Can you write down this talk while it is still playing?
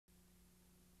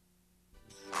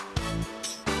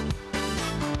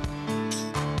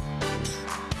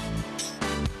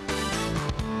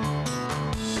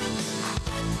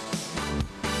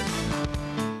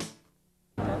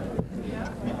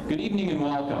evening and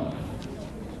welcome.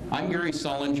 I'm Gary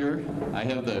Sullinger. I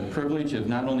have the privilege of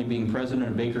not only being president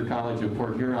of Baker College of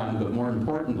Port Huron, but more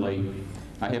importantly,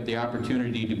 I have the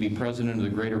opportunity to be president of the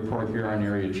Greater Port Huron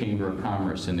Area Chamber of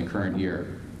Commerce in the current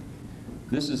year.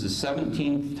 This is the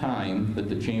 17th time that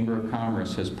the Chamber of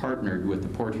Commerce has partnered with the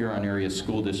Port Huron Area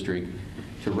School District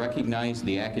to recognize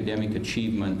the academic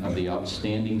achievement of the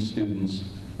outstanding students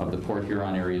of the Port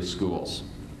Huron area schools.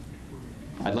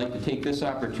 I'd like to take this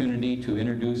opportunity to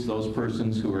introduce those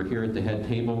persons who are here at the head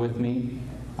table with me.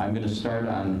 I'm going to start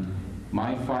on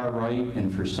my far right,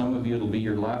 and for some of you it'll be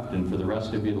your left, and for the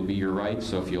rest of you it'll be your right,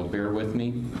 so if you'll bear with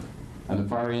me. On the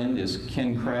far end is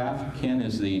Ken Kraft. Ken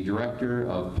is the Director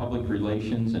of Public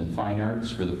Relations and Fine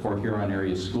Arts for the Port Huron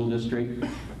Area School District.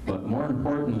 But more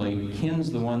importantly,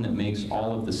 Ken's the one that makes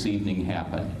all of this evening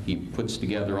happen. He puts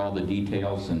together all the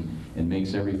details and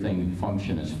makes everything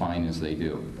function as fine as they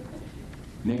do.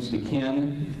 Next to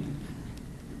Ken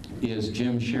is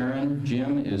Jim Sharon.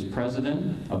 Jim is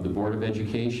President of the Board of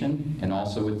Education, and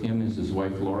also with him is his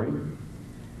wife Lori.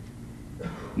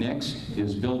 Next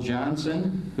is Bill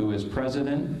Johnson, who is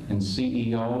President and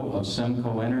CEO of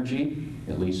Semco Energy,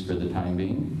 at least for the time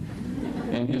being,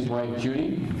 and his wife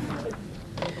Judy.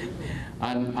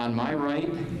 On my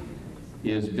right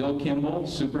is Bill Kimball,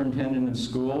 Superintendent of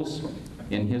Schools,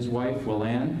 and his wife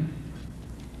Willanne.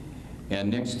 And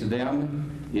next to them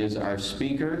is our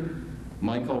speaker,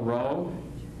 Michael Rowe,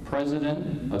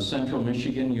 President of Central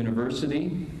Michigan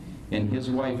University, and his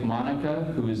wife Monica,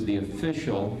 who is the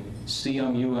official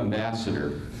CMU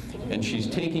ambassador. And she's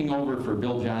taking over for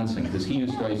Bill Johnson, because he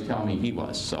used to always tell me he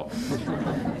was, so.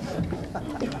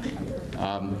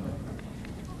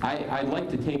 I'd like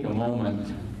to take a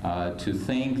moment to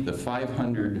thank the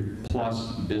 500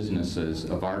 plus businesses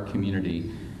of our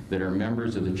community that are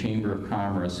members of the Chamber of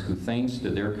Commerce who, thanks to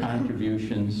their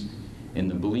contributions in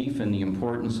the belief in the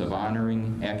importance of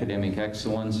honoring academic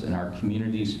excellence and our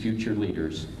community's future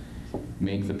leaders,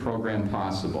 make the program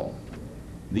possible.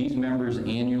 These members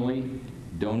annually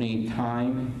donate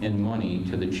time and money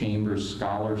to the Chamber's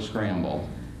Scholar Scramble,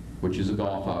 which is a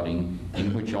golf outing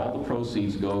in which all the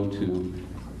proceeds go to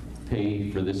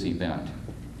pay for this event.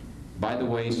 By the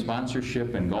way,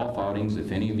 sponsorship and golf outings,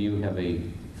 if any of you have a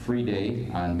free day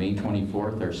on May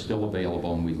 24th, are still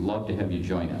available, and we'd love to have you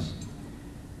join us.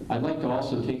 I'd like to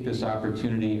also take this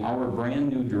opportunity, our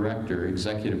brand new director,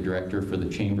 executive director for the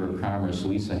Chamber of Commerce,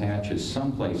 Lisa Hatch, is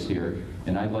someplace here,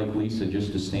 and I'd like Lisa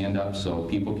just to stand up so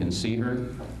people can see her.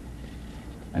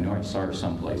 I know I saw her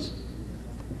someplace.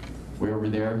 Way over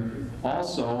there.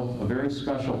 Also, a very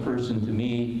special person to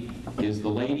me is the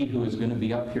lady who is going to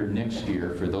be up here next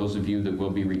year, for those of you that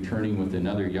will be returning with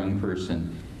another young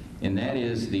person, and that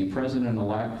is the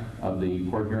President-elect of the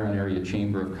Port Huron Area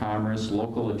Chamber of Commerce,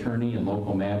 local attorney and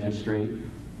local magistrate,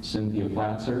 Cynthia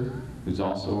Platzer, who's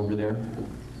also over there.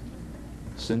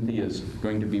 Cynthia is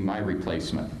going to be my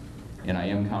replacement, and I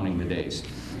am counting the days.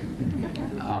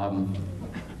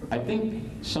 I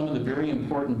think some of the very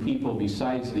important people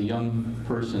besides the young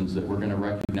persons that we're going to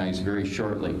recognize very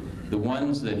shortly, the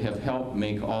ones that have helped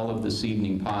make all of this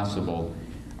evening possible,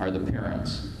 are the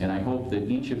parents. And I hope that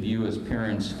each of you as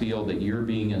parents feel that you're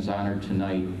being as honored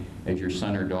tonight as your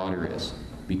son or daughter is,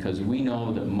 because we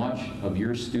know that much of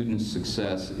your students'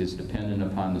 success is dependent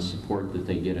upon the support that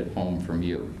they get at home from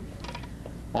you.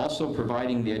 Also,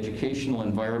 providing the educational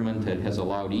environment that has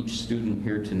allowed each student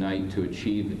here tonight to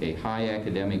achieve a high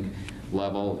academic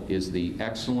level is the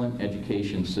excellent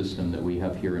education system that we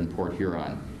have here in Port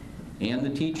Huron, and the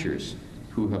teachers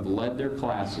who have led their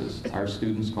classes, our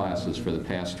students' classes, for the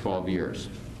past 12 years.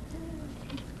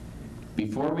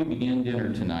 Before we begin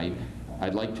dinner tonight,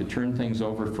 I'd like to turn things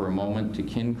over for a moment to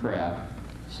Ken Kraft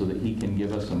so that he can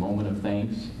give us a moment of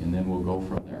thanks, and then we'll go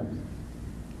from there.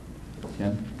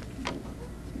 Ken?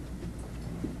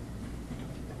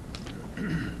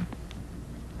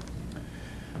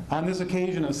 On this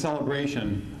occasion of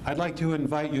celebration, I'd like to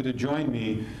invite you to join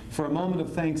me for a moment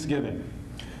of thanksgiving.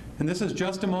 And this is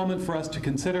just a moment for us to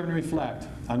consider and reflect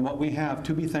on what we have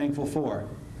to be thankful for.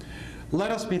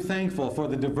 Let us be thankful for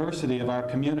the diversity of our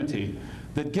community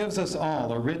that gives us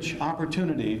all a rich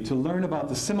opportunity to learn about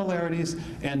the similarities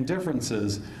and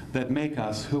differences that make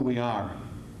us who we are.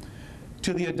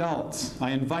 To the adults,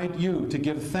 I invite you to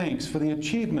give thanks for the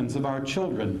achievements of our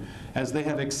children as they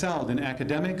have excelled in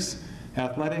academics,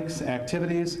 athletics,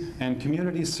 activities, and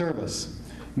community service.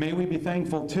 May we be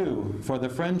thankful, too, for the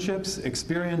friendships,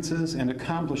 experiences, and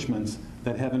accomplishments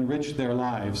that have enriched their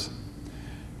lives.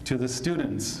 To the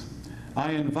students,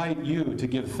 I invite you to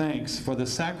give thanks for the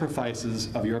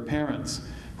sacrifices of your parents,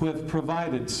 who have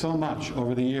provided so much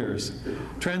over the years.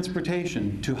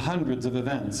 Transportation to hundreds of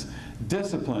events,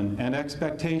 discipline and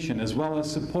expectation, as well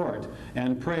as support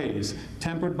and praise,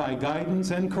 tempered by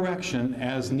guidance and correction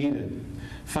as needed.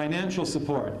 Financial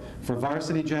support for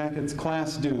varsity jackets,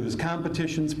 class dues,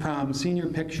 competitions, prom, senior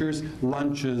pictures,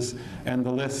 lunches, and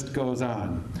the list goes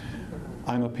on.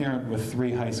 I'm a parent with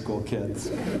 3 high school kids.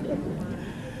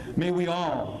 May we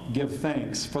all give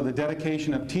thanks for the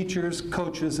dedication of teachers,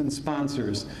 coaches, and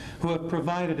sponsors who have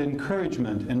provided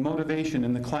encouragement and motivation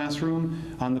in the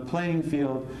classroom, on the playing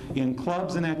field, in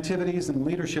clubs and activities and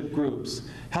leadership groups,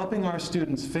 helping our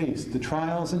students face the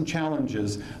trials and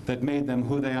challenges that made them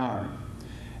who they are.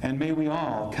 And may we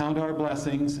all count our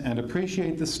blessings and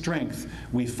appreciate the strength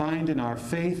we find in our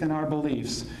faith and our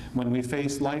beliefs when we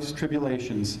face life's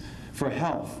tribulations, for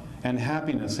health and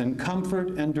happiness and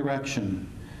comfort and direction.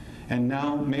 And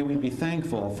now may we be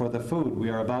thankful for the food we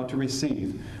are about to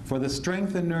receive, for the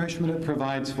strength and nourishment it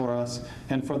provides for us,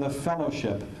 and for the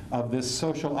fellowship of this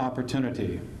social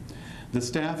opportunity. The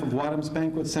staff of Wadham's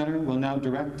Banquet Center will now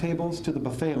direct tables to the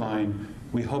buffet line.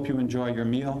 We hope you enjoy your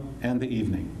meal and the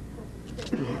evening.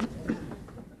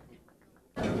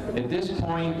 At this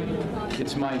point,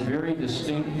 it's my very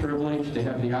distinct privilege to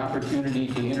have the opportunity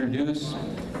to introduce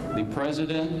the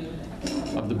President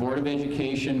of the Board of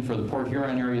Education for the Port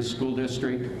Huron Area School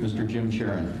District, Mr. Jim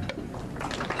Sharon.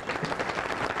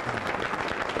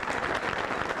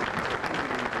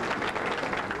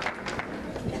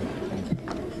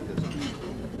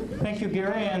 Thank you,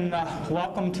 Gary, and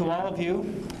welcome to all of you.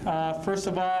 First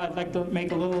of all, I'd like to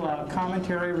make a little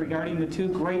commentary regarding the 2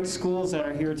 great schools that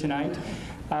are here tonight.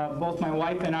 Both my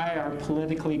wife and I are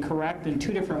politically correct in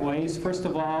 2 different ways. First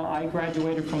of all, I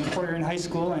graduated from Port Huron High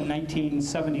School in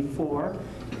 1974,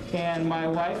 and my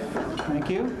wife, thank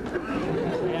you,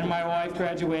 and my wife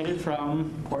graduated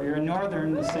from Port Huron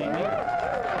Northern the same year.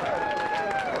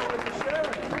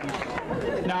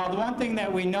 Now, the one thing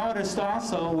that we noticed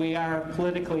also, we are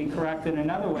politically correct in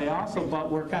another way also,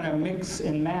 but we're kind of mixed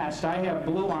and matched. I have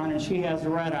blue on and she has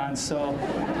red on, so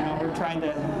we're trying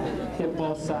to hit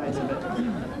both sides of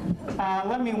it.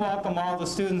 Let me welcome all the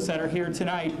students that are here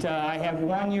tonight. I have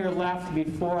 1 year left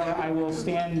before I will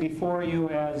stand before you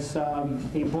as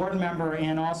a board member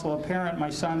and also a parent. My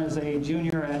son is a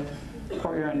junior at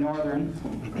Port Huron Northern,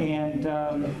 and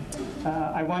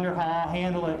I wonder how I'll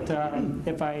handle it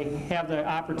if I have the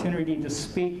opportunity to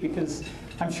speak, because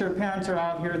I'm sure parents are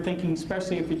out here thinking,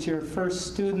 especially if it's your first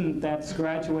student that's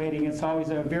graduating, it's always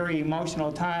a very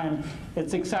emotional time.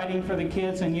 It's exciting for the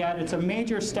kids, and yet it's a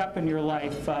major step in your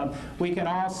life. We can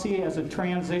all see as a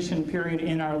transition period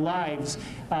in our lives,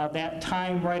 that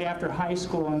time right after high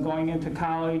school and going into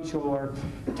college or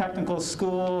technical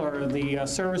school or the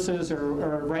services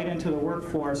or right into the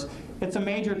workforce. It's a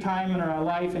major time in our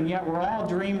life, and yet we're all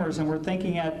dreamers, and we're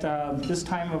thinking at this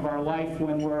time of our life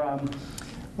when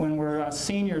we're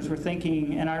seniors, we're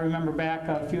thinking, and I remember back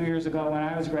a few years ago when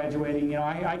I was graduating, you know,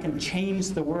 I can change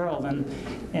the world,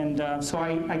 and so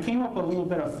I came up with a little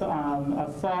bit of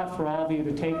a thought for all of you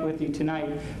to take with you tonight.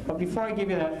 But before I give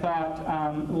you that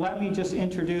thought, let me just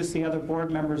introduce the other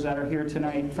board members that are here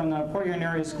tonight. From the Port Huron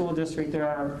Area School District, there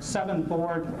are 7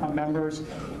 board members.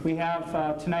 We have,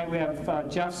 tonight we have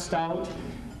Jeff Stout.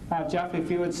 Jeff,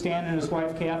 if you would stand, and his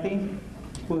wife Kathy,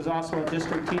 who is also a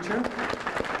district teacher.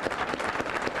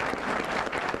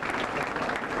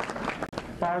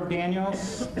 Barb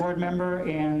Daniels, board member,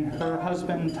 and her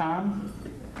husband, Tom.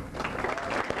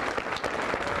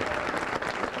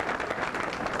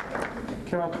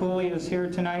 Carol Cooley is here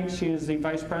tonight. She is the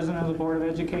Vice President of the Board of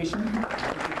Education.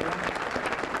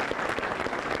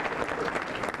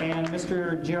 And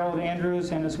Mr. Gerald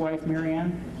Andrews and his wife,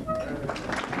 Marianne.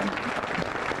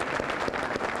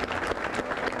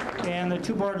 And the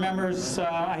 2 board members,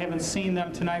 I haven't seen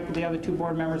them tonight, but the other 2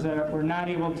 board members that were not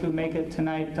able to make it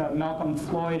tonight, Malcolm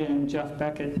Floyd and Jeff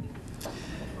Beckett.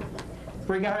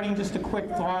 Regarding just a quick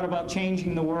thought about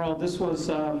changing the world, this was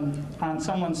on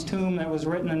someone's tomb that was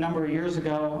written a number of years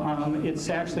ago.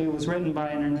 It was written by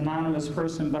an anonymous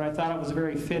person, but I thought it was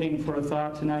very fitting for a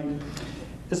thought tonight.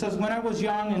 It says, "When I was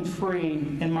young and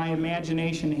free, and my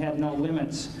imagination had no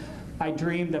limits, I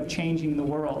dreamed of changing the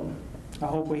world." I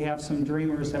hope we have some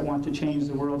dreamers that want to change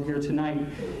the world here tonight.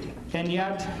 And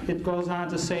yet, it goes on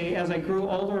to say, "As I grew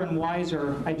older and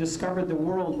wiser, I discovered the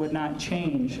world would not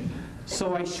change.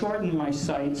 So I shortened my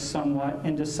sights somewhat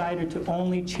and decided to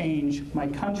only change my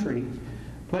country.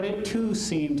 But it too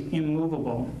seemed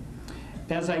immovable.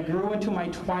 As I grew into my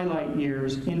twilight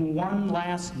years, in one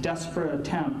last desperate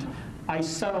attempt, I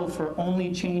settled for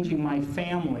only changing my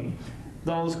family,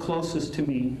 those closest to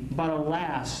me. But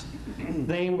alas,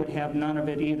 they would have none of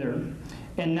it either.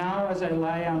 And now as I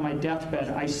lie on my deathbed,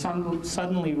 I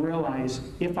suddenly realize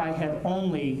if I had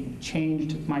only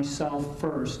changed myself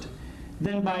first,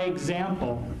 then by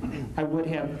example, I would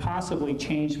have possibly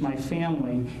changed my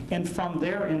family, and from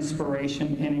their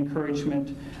inspiration and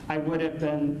encouragement, I would have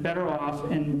been better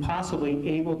off and possibly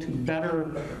able to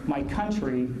better my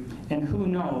country, and who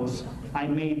knows, I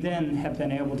may then have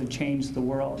been able to change the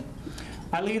world.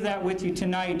 I leave that with you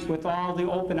tonight with all the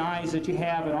open eyes that you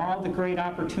have and all the great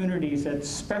opportunities that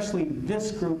especially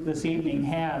this group this evening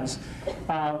has.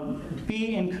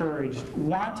 Be encouraged,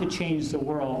 want to change the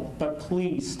world, but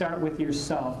please start with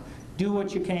yourself. Do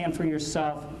what you can for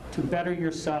yourself to better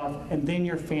yourself and then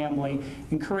your family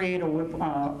and create a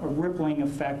rippling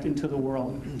effect into the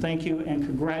world. Thank you and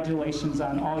congratulations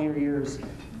on all your years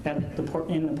in the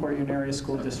Portland Area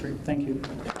School District. Thank you.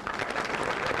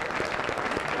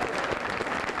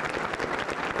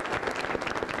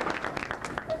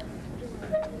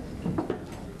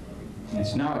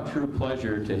 It's now a true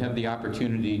pleasure to have the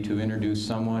opportunity to introduce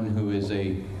someone who is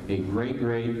a great,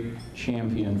 great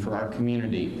champion for our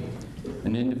community,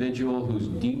 an individual who's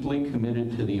deeply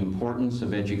committed to the importance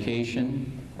of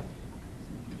education.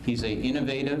 He's an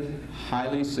innovative,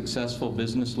 highly successful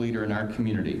business leader in our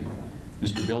community.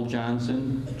 Mr. Bill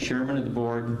Johnson, Chairman of the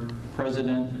Board,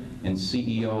 President, and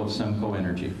CEO of Semco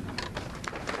Energy.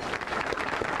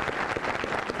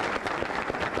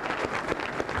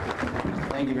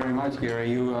 Thank you very much,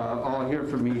 Gary. You all hear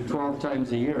from me 12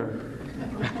 times a year.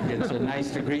 It's nice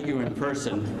to greet you in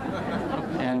person.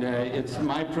 And it's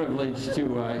my privilege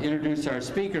to introduce our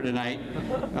speaker tonight,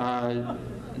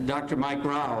 Dr. Mike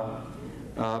Rao.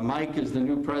 Mike is the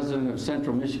new president of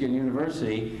Central Michigan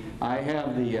University. I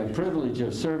have the privilege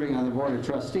of serving on the Board of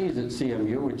Trustees at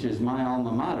CMU, which is my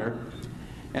alma mater.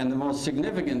 And the most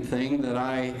significant thing that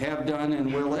I have done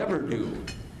and will ever do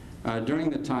during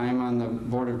the time on the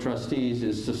Board of Trustees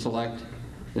is to select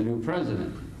the new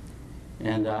president.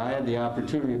 And I had the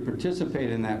opportunity to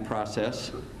participate in that process,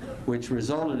 which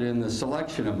resulted in the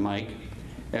selection of Mike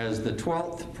as the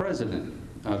 12th president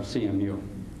of CMU.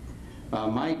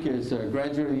 Mike is a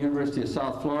graduate of the University of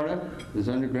South Florida. His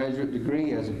undergraduate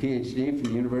degree has a PhD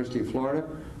from the University of Florida,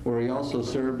 where he also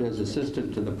served as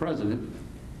assistant to the president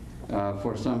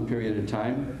for some period of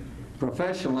time.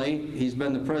 Professionally, he's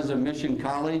been the president of Mission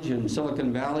College in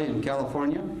Silicon Valley in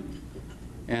California,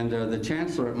 and the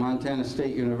chancellor at Montana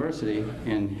State University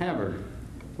in Havre,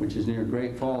 which is near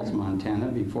Great Falls, Montana,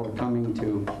 before coming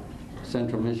to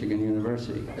Central Michigan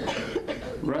University.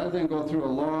 Rather than go through a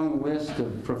long list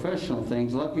of professional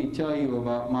things, let me tell you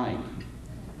about Mike.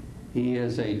 He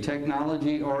is a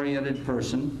technology-oriented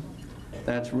person.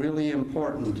 That's really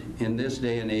important in this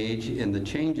day and age in the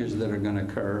changes that are going to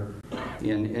occur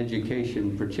in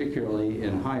education, particularly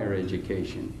in higher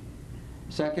education.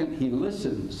 Second, he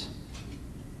listens.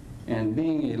 And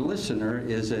being a listener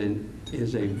is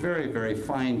a very, very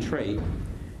fine trait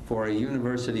for a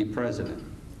university president.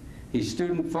 He's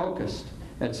student-focused.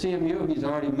 At CMU, he's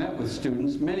already met with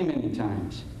students many, many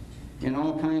times in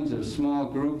all kinds of small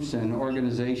groups and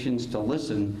organizations to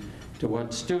listen to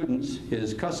what students,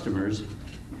 his customers,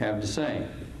 have to say.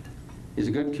 He's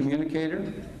a good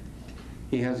communicator.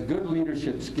 He has good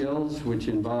leadership skills, which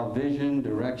involve vision,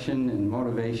 direction, and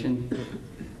motivation.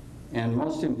 And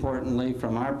most importantly,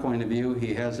 from our point of view,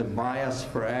 he has a bias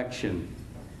for action.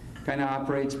 Kind of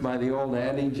operates by the old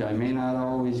adage, I may not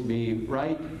always be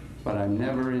right, but I'm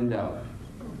never in doubt.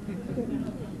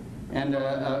 And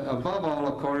above all,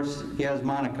 of course, he has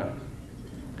Monica.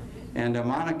 And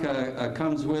Monica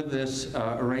comes with this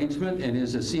arrangement and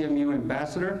is a CMU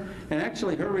ambassador. And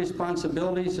actually, her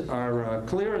responsibilities are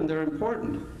clear and they're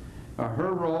important.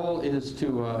 Her role is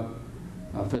to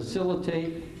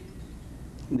facilitate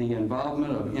the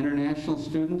involvement of international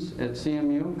students at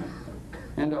CMU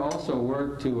and to also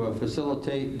work to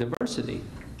facilitate diversity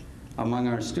among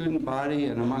our student body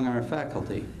and among our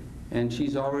faculty. And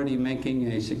she's already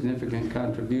making a significant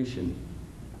contribution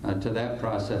to that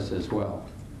process as well.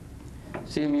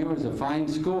 CMU is a fine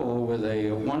school with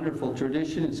a wonderful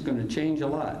tradition. It's going to change a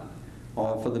lot,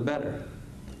 all for the better,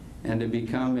 and to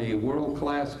become a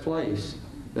world-class place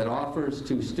that offers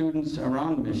to students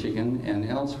around Michigan and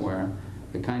elsewhere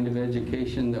the kind of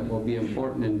education that will be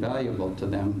important and valuable to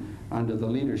them under the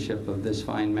leadership of this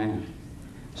fine man.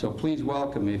 So please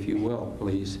welcome, if you will,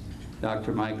 please,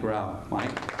 Dr. Mike Rao.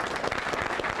 Mike.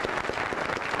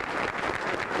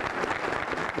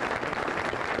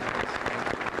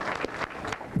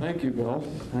 Thank you, Bill.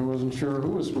 I wasn't sure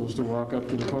who was supposed to walk up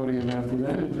to the podium after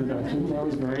that introduction. That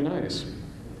was very nice.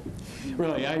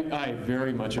 Really, I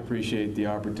very much appreciate the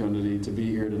opportunity to be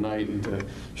here tonight and to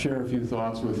share a few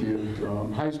thoughts with you.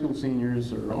 High school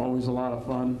seniors are always a lot of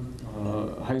fun.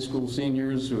 High school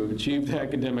seniors who have achieved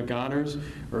academic honors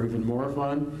are even more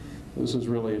fun. This is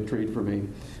really a treat for me.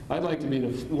 I'd like to be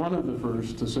one of the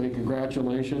first to say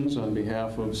congratulations on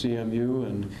behalf of CMU,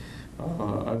 and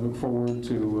I look forward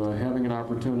to having an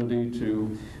opportunity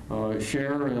to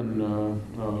share and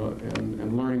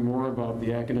learning more about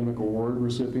the academic award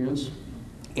recipients.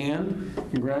 And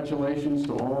congratulations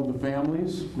to all of the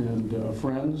families and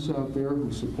friends out there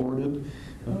who supported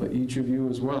each of you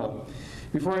as well.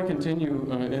 Before I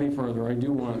continue any further, I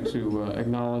do want to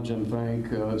acknowledge and thank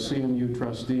CMU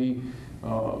trustee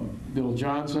Bill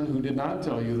Johnson, who did not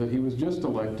tell you that he was just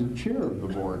elected chair of the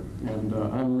board, and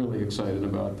I'm really excited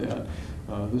about that.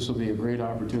 This will be a great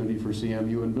opportunity for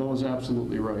CMU, and Bill is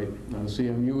absolutely right.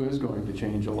 CMU is going to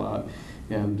change a lot,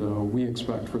 and we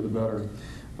expect for the better.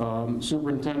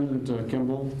 Superintendent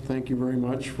Kimball, thank you very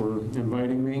much for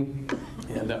inviting me.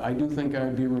 And I do think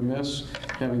I'd be remiss,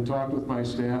 having talked with my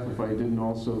staff, if I didn't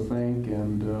also thank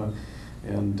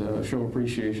and show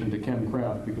appreciation to Ken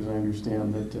Kraft, because I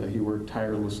understand that he worked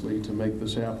tirelessly to make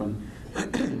this happen.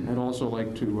 I'd also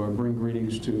like to bring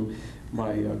greetings to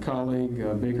my colleague,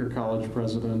 Baker College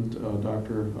President,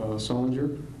 Dr.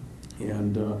 Sullinger,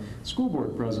 and School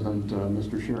Board President,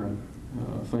 Mr. Sheeran.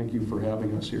 Thank you for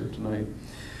having us here tonight.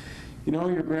 You know,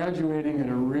 you're graduating at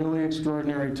a really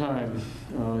extraordinary time.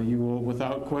 You will,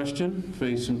 without question,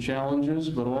 face some challenges,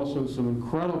 but also some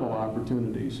incredible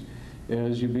opportunities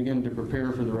as you begin to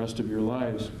prepare for the rest of your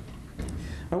lives.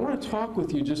 I want to talk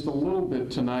with you just a little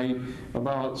bit tonight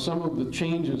about some of the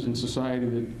changes in society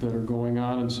that are going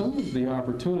on and some of the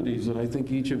opportunities that I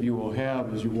think each of you will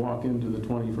have as you walk into the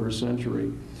 21st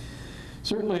century.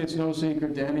 Certainly, it's no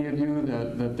secret to any of you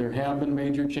that there have been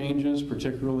major changes,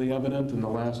 particularly evident in the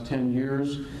last 10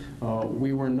 years.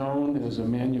 We were known as a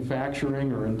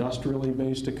manufacturing or industrially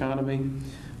based economy.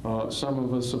 Some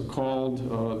of us have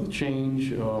called the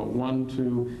change one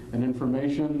to an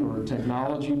information or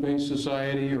technology-based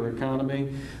society or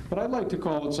economy, but I'd like to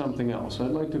call it something else.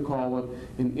 I'd like to call it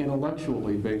an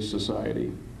intellectually based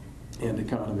society and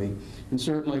economy. And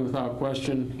certainly, without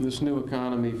question, this new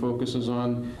economy focuses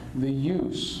on the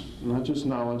use, not just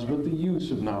knowledge, but the use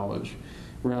of knowledge,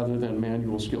 rather than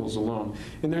manual skills alone.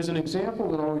 And there's an example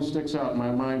that always sticks out in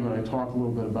my mind when I talk a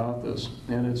little bit about this,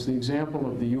 and it's the example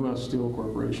of the U.S. Steel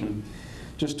Corporation.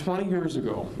 Just 20 years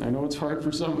ago, I know it's hard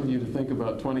for some of you to think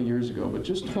about 20 years ago, but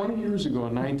just 20 years ago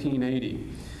in 1980,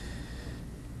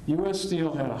 U.S.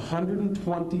 Steel had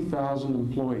 120,000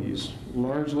 employees,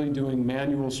 largely doing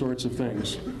manual sorts of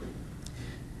things.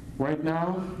 Right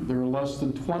now, there are less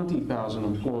than 20,000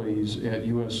 employees at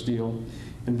U.S. Steel,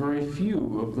 and very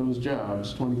few of those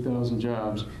jobs, 20,000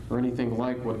 jobs, are anything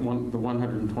like what the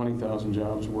 120,000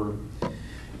 jobs were.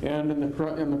 And in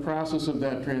the process of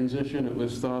that transition, it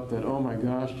was thought that, oh my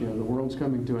gosh, you know, the world's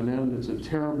coming to an end. It's a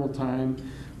terrible time.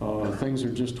 Things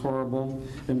are just horrible.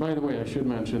 And by the way, I should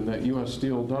mention that U.S.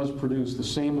 Steel does produce the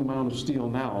same amount of steel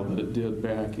now that it did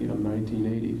back in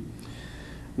 1980.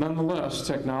 Nonetheless,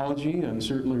 technology and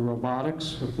certainly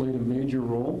robotics have played a major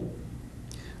role.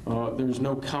 There's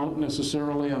no count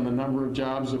necessarily on the number of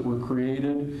jobs that were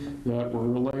created that were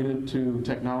related to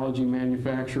technology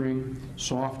manufacturing,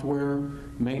 software,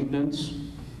 maintenance,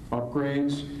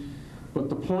 upgrades. But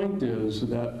the point is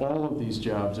that all of these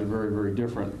jobs are very, very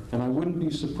different. And I wouldn't be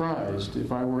surprised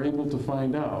if I were able to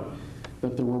find out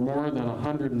that there were more than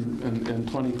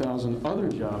 120,000 other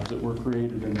jobs that were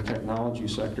created in the technology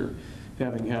sector,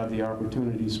 having had the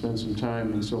opportunity to spend some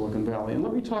time in Silicon Valley. And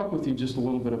let me talk with you just a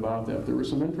little bit about that. There were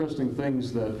some interesting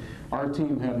things that our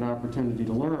team had an opportunity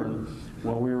to learn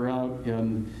while we were out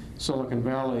in Silicon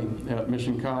Valley at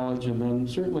Mission College, and then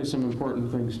certainly some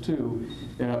important things too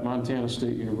at Montana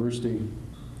State University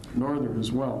Northern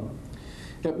as well.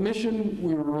 At Mission,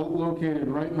 we were located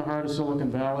right in the heart of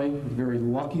Silicon Valley, a very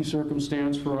lucky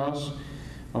circumstance for us,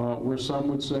 where some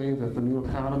would say that the new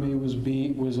economy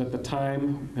was at the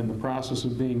time in the process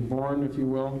of being born, if you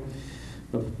will.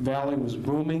 The valley was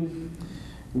booming.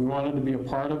 We wanted to be a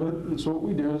part of it, and so what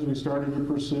we did is we started to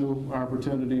pursue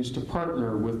opportunities to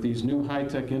partner with these new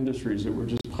high-tech industries that were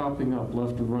just popping up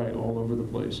left and right all over the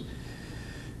place.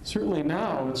 Certainly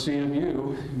now at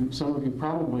CMU, some of you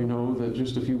probably know that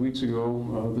just a few weeks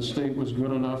ago, the state was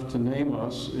good enough to name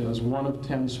us as one of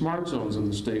 10 smart zones in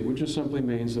the state, which just simply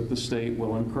means that the state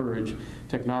will encourage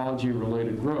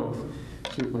technology-related growth,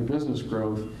 certainly business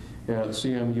growth, at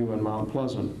CMU and Mount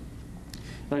Pleasant.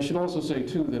 And I should also say,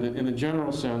 too, that in a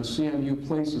general sense, CMU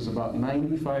places about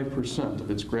 95%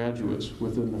 of its graduates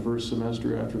within the first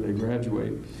semester after they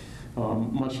graduate.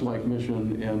 much like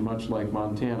Mission and much like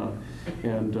Montana.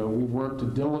 And we've worked to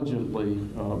diligently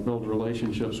build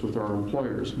relationships with our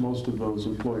employers. Most of those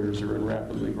employers are in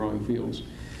rapidly growing fields.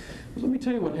 Let me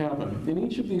tell you what happened. In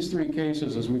each of these three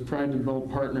cases, as we've tried to build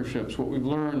partnerships, what we've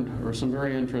learned are some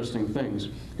very interesting things.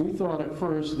 We thought at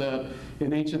first that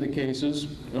in each of the cases,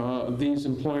 these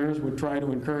employers would try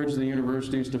to encourage the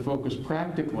universities to focus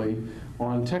practically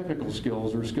on technical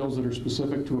skills or skills that are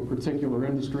specific to a particular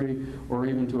industry or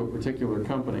even to a particular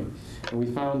company. And we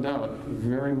found out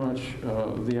very much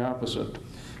the opposite.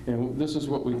 And this is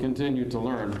what we continue to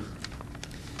learn,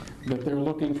 that they're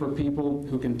looking for people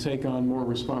who can take on more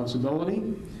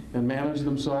responsibility and manage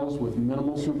themselves with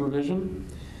minimal supervision.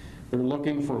 They're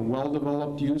looking for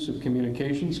well-developed use of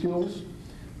communication skills.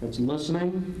 It's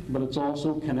listening, but it's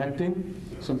also connecting.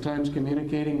 Sometimes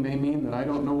communicating may mean that I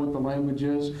don't know what the language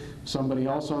is, somebody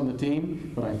else on the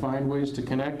team, but I find ways to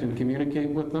connect and communicate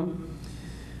with them.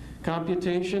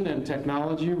 Computation and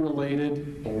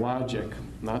technology-related logic.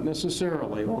 Not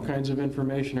necessarily all kinds of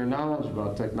information or knowledge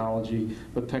about technology,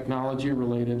 but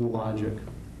technology-related logic.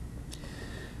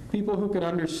 People who could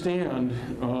understand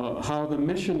how the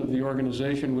mission of the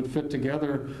organization would fit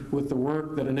together with the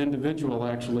work that an individual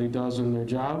actually does in their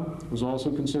job was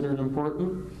also considered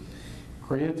important.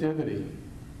 Creativity.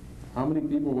 How many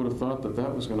people would have thought that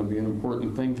that was going to be an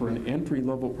important thing for an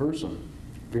entry-level person?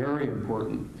 Very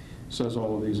important, says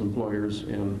all of these employers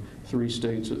in 3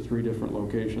 states at 3 different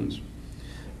locations.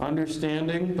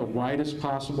 Understanding the widest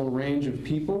possible range of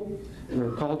people,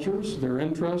 their cultures, their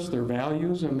interests, their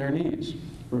values, and their needs.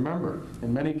 Remember,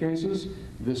 in many cases,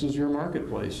 this is your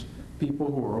marketplace.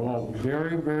 People who are all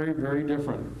very, very, very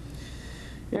different.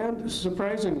 And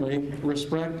surprisingly,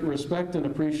 respect and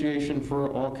appreciation for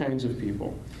all kinds of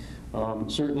people.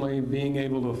 Certainly, being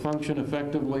able to function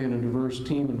effectively in a diverse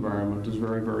team environment is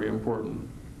very, very important.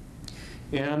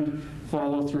 And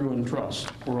follow through and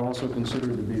trust were also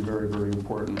considered to be very, very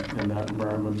important in that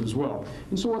environment as well.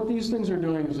 And so what these things are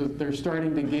doing is that they're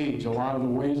starting to gauge a lot of the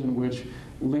ways in which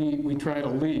we try to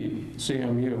lead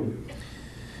CMU.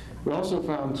 We also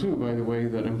found, too, by the way,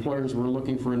 that employers were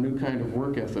looking for a new kind of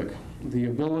work ethic, the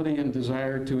ability and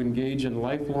desire to engage in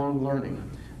lifelong learning.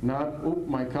 Not, oh,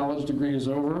 my college degree is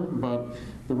over, but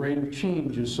the rate of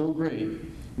change is so great.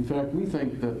 In fact, we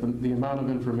think that the amount of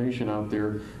information out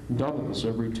there doubles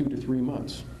every 2 to 3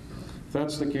 months. If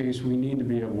that's the case, we need to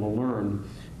be able to learn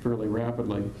fairly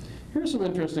rapidly. Here's some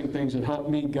interesting things that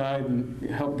helped guide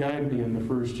me in the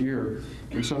first year,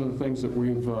 and some of the things that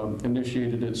we've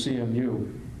initiated at CMU.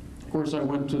 Of course, I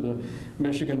went to the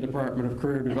Michigan Department of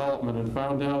Career Development and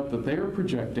found out that they are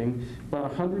projecting about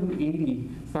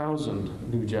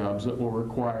 180,000 new jobs that will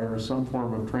require some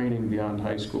form of training beyond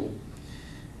high school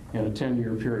in a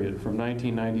 10-year period from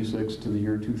 1996 to the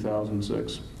year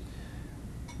 2006.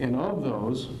 And of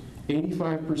those,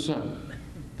 85%,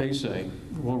 they say,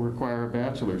 will require a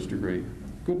bachelor's degree.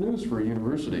 Good news for a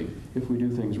university if we do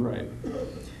things right.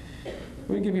 Let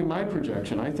me give you my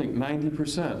projection. I think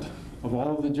 90% of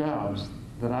all of the jobs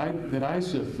that I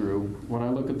sift through when I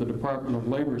look at the Department of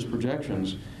Labor's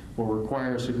projections will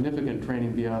require significant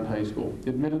training beyond high school.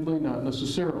 Admittedly, not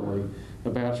necessarily a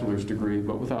bachelor's degree,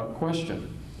 but without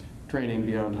question, training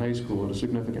beyond high school at a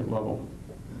significant level.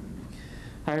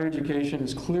 Higher education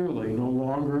is clearly no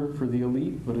longer for the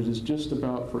elite, but it is just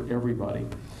about for everybody.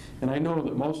 And I know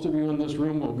that most of you in this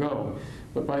room will go,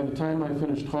 but by the time I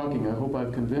finish talking, I hope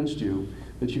I've convinced you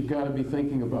that you've got to be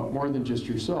thinking about more than just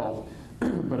yourself,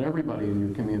 but everybody in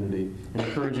your community, and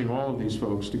encouraging all of these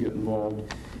folks to get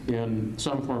involved in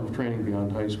some form of training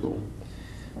beyond high school.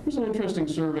 There's an interesting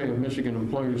survey of Michigan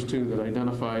employers, too, that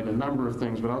identified a number of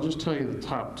things, but I'll just tell you the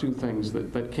top 2 things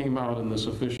that came out in this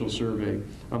official survey,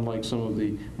 unlike some of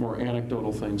the more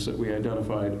anecdotal things that we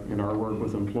identified in our work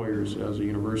with employers as a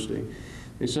university.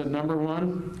 They said, number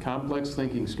 1, complex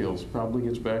thinking skills. Probably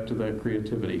gets back to that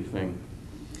creativity thing.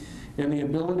 And the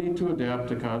ability to adapt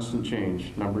to constant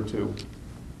change, number 2.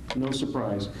 No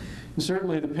surprise. And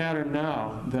certainly the pattern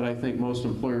now that I think most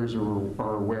employers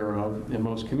are aware of, and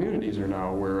most communities are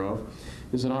now aware of,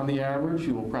 is that on the average,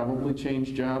 you will probably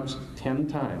change jobs 10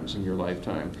 times in your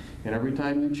lifetime. And every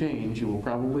time you change, you will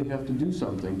probably have to do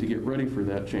something to get ready for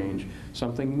that change,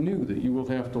 something new that you will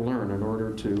have to learn in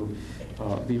order to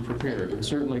be prepared. And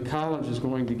certainly college is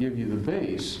going to give you the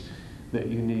base that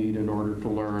you need in order to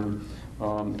learn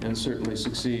and certainly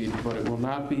succeed, but it will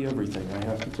not be everything. I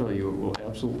have to tell you, it will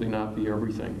absolutely not be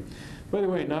everything. By the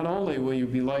way, not only will you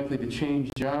be likely to change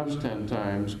jobs 10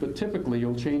 times, but typically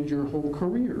you'll change your whole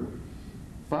career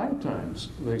 5 times,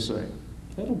 they say.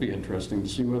 That'll be interesting to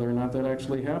see whether or not that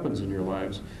actually happens in your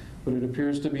lives. but it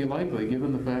appears to be likely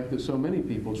given the fact that so many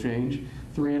people change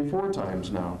 3 and 4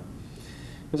 times now.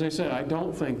 As I said, I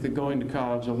don't think that going to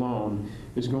college alone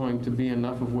is going to be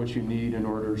enough of what you need in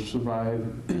order to survive,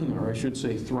 or I should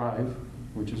say thrive,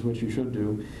 which is what you should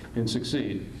do, and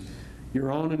succeed.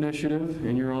 Your own initiative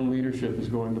and your own leadership is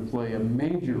going to play a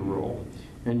major role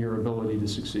in your ability to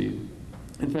succeed.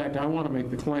 In fact, I want to make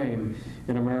the claim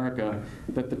in America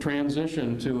that the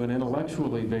transition to an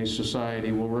intellectually based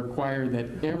society will require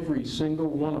that every single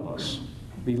one of us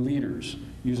be leaders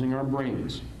using our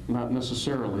brains, not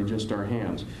necessarily just our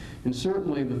hands. And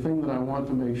certainly the thing that I want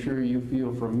to make sure you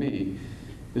feel from me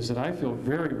is that I feel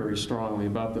very, very strongly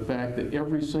about the fact that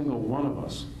every single one of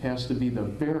us has to be the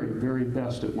very, very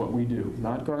best at what we do.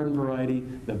 Not garden variety,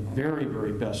 the very,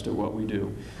 very best at what we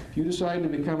do. If you decide to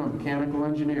become a mechanical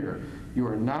engineer, you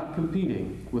are not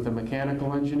competing with a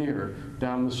mechanical engineer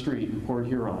down the street in Port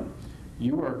Huron.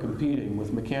 You are competing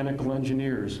with mechanical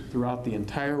engineers throughout the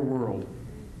entire world.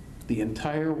 The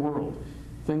entire world.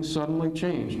 Things suddenly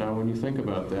change now when you think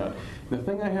about that. The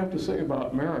thing I have to say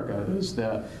about America is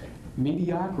that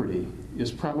mediocrity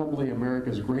is probably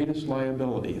America's greatest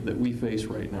liability that we face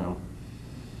right now.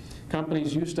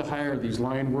 Companies used to hire these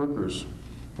line workers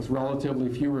with relatively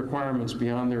few requirements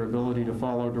beyond their ability to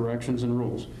follow directions and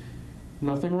rules.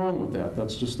 Nothing wrong with that.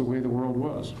 That's just the way the world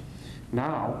was.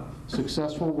 Now,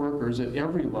 successful workers at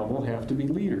every level have to be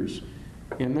leaders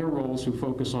in their roles who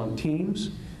focus on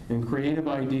teams and creative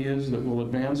ideas that will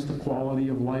advance the quality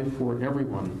of life for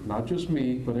everyone, not just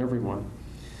me, but everyone.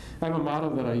 I have a motto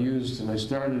that I used, and I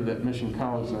started it at Mission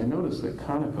College, and I noticed that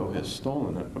Conoco has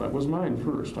stolen it, but it was mine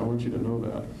first. I want you to know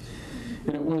that.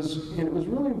 And it was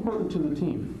really important to the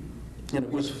team. And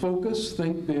it was focus,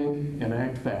 think big, and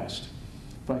act fast.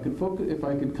 If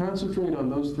I could concentrate on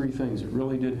those 3 things, it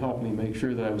really did help me make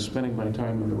sure that I was spending my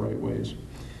time in the right ways,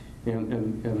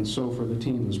 and so for the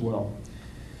team as well.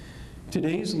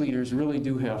 Today's leaders really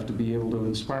do have to be able to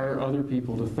inspire other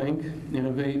people to think,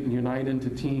 innovate, and unite into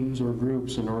teams or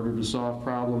groups in order to solve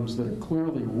problems that are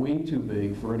clearly way too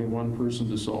big for any one person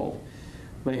to solve.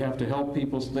 They have to help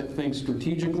people think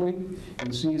strategically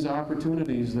and seize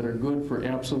opportunities that are good for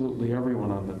absolutely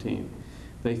everyone on the team.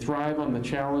 They thrive on the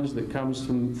challenge that comes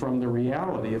from the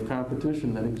reality of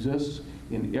competition that exists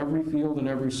in every field and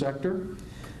every sector.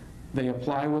 They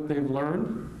apply what they've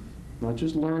learned. Not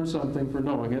just learn something for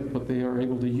knowing it, but they are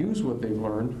able to use what they've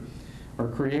learned, are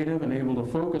creative and able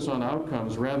to focus on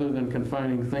outcomes rather than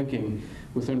confining thinking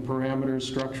within parameters,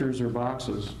 structures, or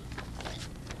boxes.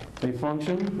 They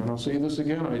function, and I'll say this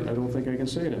again, I don't think I can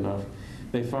say it enough,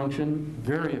 they function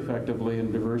very effectively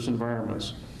in diverse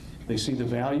environments. They see the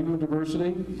value of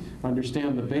diversity,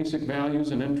 understand the basic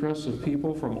values and interests of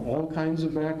people from all kinds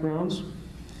of backgrounds,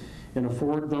 and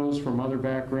afford those from other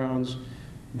backgrounds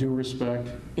due respect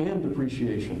and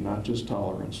appreciation, not just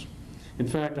tolerance. In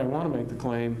fact, I want to make the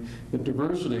claim that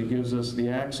diversity gives us the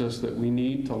access that we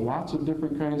need to lots of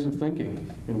different kinds of thinking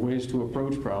and ways to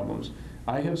approach problems.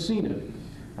 I have seen it.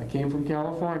 I came from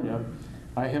California.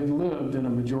 I have lived in a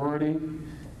minority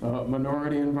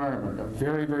environment, a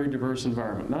very, very diverse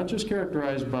environment, not just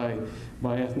characterized by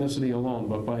ethnicity alone,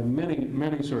 but by many,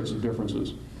 many sorts of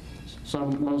differences.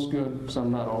 Some most good,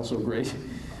 some not all so great.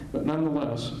 But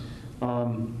nonetheless,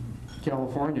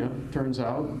 California, turns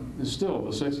out, is still the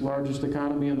 6th largest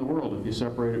economy in the world if you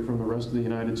separate it from the rest of the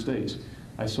United States.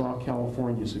 I saw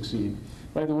California succeed.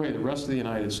 By the way, the rest of the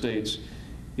United States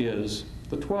is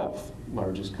the 12th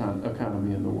largest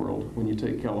economy in the world when you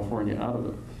take California out of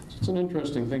it. So it's an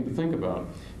interesting thing to think about.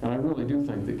 And I really do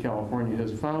think that California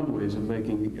has found ways of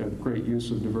making a great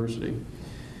use of diversity.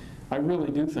 I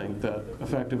really do think that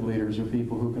effective leaders are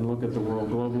people who can look at the world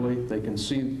globally, they can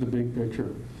see the big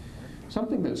picture.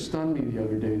 Something that stunned me the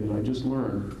other day that I just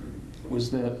learned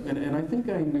was that, and I think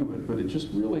I knew it, but it just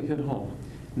really hit home,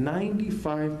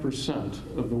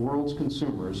 95% of the world's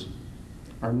consumers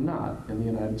are not in the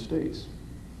United States.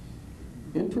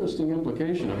 Interesting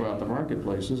implication about the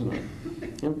marketplace, isn't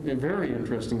it? A very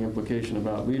interesting implication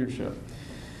about leadership.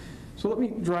 So let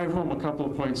me drive home a couple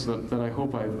of points that I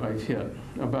hope I've hit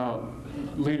about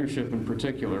leadership in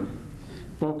particular.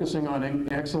 Focusing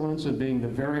on excellence and being the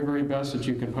very, very best that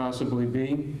you can possibly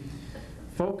be.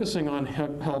 Focusing on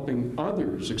helping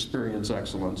others experience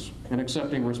excellence and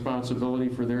accepting responsibility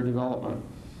for their development.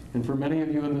 And for many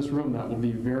of you in this room, that will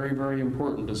be very, very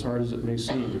important, as hard as it may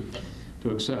seem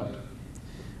to accept.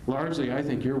 Largely, I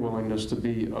think your willingness to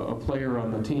be a player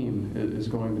on the team is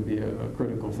going to be a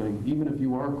critical thing, even if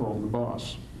you are called the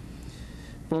boss.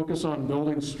 Focus on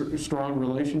building strong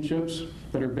relationships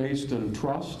that are based in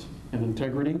trust and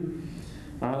integrity.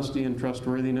 Honesty and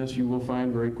trustworthiness, you will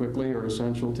find very quickly, are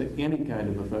essential to any kind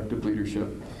of effective leadership.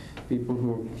 People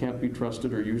who can't be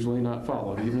trusted are usually not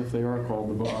followed, even if they are called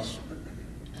the boss.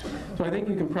 So I think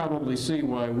you can probably see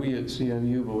why we at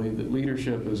CMU believe that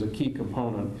leadership is a key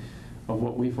component of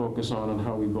what we focus on and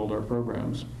how we build our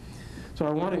programs. So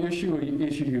I want to issue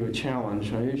you a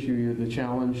challenge. I issue you the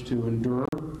challenge to endure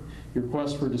your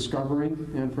quest for discovery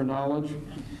and for knowledge,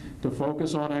 to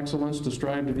focus on excellence, to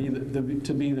strive to be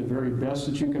the very best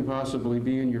that you can possibly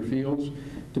be in your fields,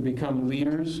 to become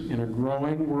leaders in a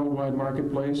growing worldwide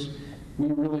marketplace. We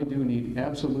really do need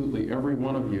absolutely every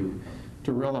one of you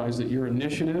to realize that your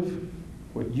initiative,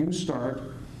 what you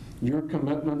start, your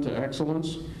commitment to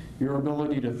excellence, your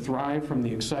ability to thrive from the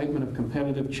excitement of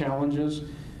competitive challenges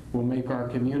will make our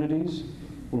communities,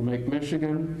 will make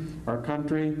Michigan, our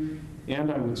country,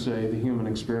 and I would say the human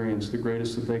experience the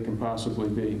greatest that they can possibly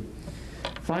be.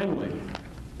 Finally,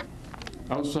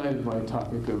 outside of my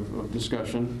topic of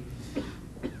discussion,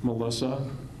 Melissa,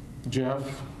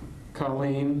 Jeff,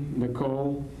 Colleen,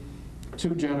 Nicole, 2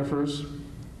 Jennifers,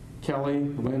 Kelly,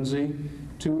 Lindsay,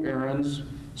 2 Aarons,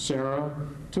 Sarah,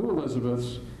 2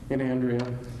 Elizabeths, and Andrea.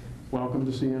 Welcome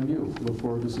to CMU. Look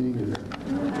forward to seeing you there.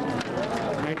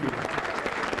 Thank you.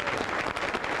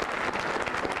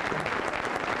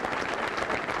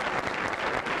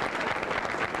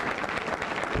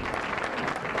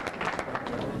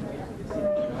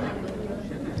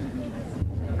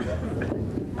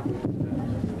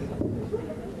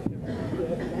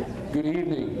 Good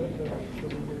evening.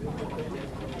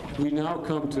 We now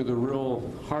come to the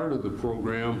real heart of the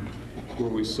program where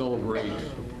we celebrate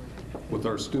with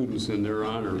our students in their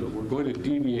honor. We're going to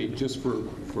deviate just for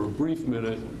a brief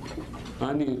minute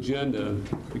on the agenda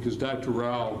because Dr.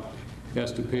 Rao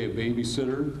has to pay a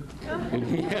babysitter and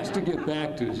he has to get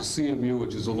back to CMU,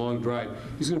 which is a long drive.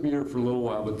 He's going to be here for a little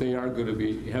while, but they are going to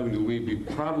be having to leave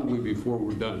probably before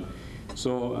we're done.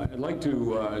 So I'd like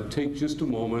to take just a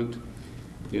moment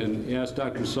and ask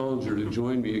Dr. Sullinger to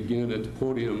join me again at the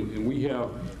podium. And we have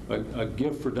a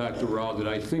gift for Dr. Rao that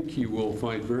I think he will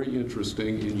find very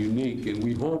interesting and unique. And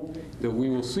we hope that we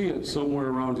will see it somewhere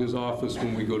around his office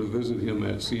when we go to visit him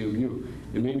at CMU.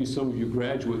 And maybe some of you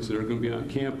graduates that are going to be on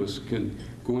campus can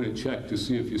go in and check to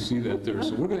see if you see that there.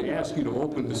 So we're going to ask you to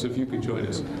open this if you could join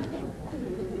us.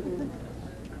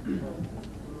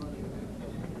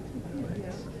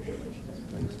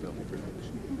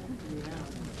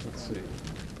 Let's see.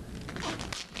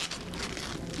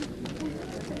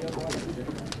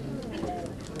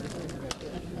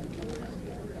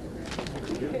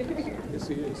 Yes,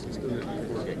 he is. He's done it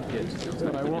before.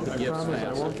 But I promise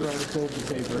I won't try to save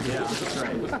the paper. Yeah, that's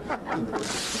right.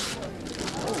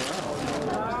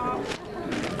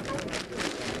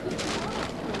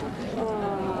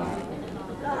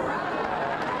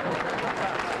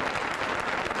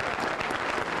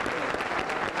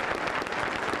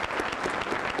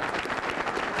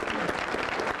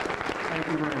 Thank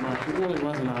you very much. It really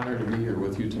was an honor to be here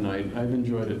with you tonight. I've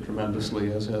enjoyed it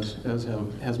tremendously, as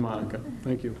has Monica.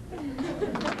 Thank you.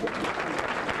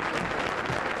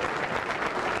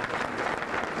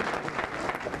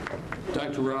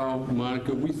 Dr. Rao,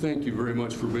 Monica, we thank you very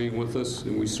much for being with us,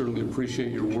 and we certainly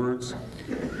appreciate your words.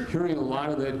 Hearing a lot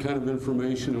of that kind of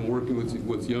information and working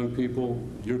with young people,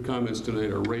 your comments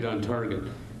tonight are right on target.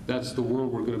 That's the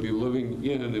world we're going to be living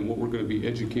in and what we're going to be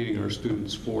educating our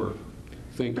students for.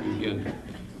 Thank you again.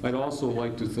 I'd also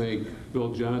like to thank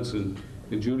Bill Johnson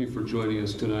and Judy for joining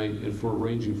us tonight and for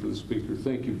arranging for the speaker.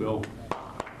 Thank you, Bill.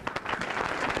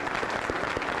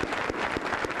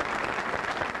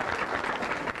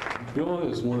 Bill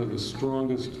is one of the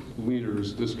strongest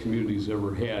leaders this community's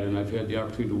ever had, and I've had the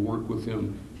opportunity to work with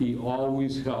him. He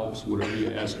always helps whatever you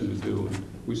ask him to do, and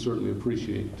we certainly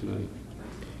appreciate it tonight.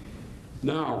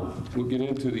 Now, we'll get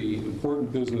into the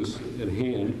important business at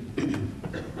hand.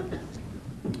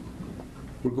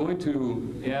 We're going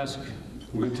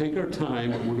to take our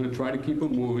time, and we're going to try to keep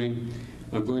it moving.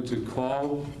 I'm going to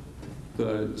call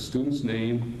the student's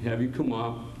name, have you come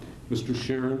up. Mr.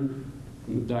 Sharon,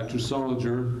 Dr.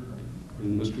 Sullinger,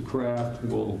 and Mr. Kraft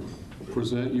will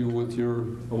present you with your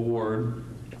award.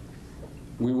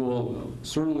 We will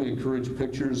certainly encourage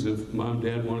pictures. If mom,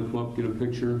 dad want to come up, get a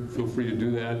picture, feel free to do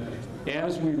that.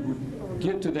 As we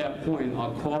get to that point,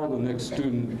 I'll call the next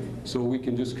student so we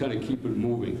can just kind of keep it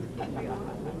moving.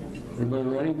 Everybody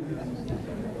ready?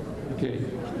 Okay.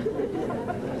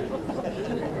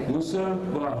 Musa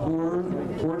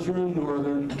Bahur, Portland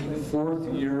Northern,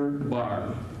 4th year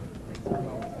bar.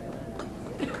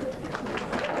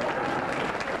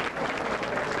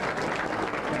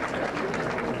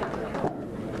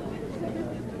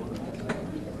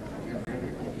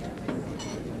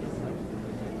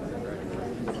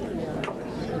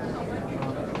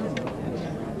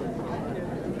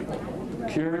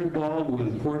 Carrie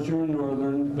Baldwin, Port Huron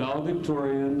Northern,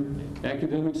 valedictorian,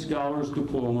 Academic Scholars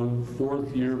Diploma,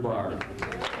 4th year bar.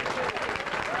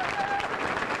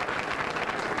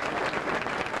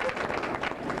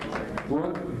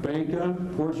 Brooke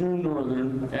Banquet, Port Huron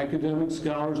Northern, Academic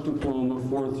Scholars Diploma,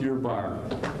 4th year bar.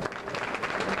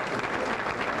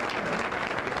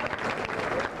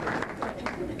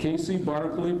 Casey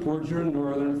Barkley, Port Huron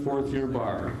Northern, 4th year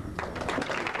bar.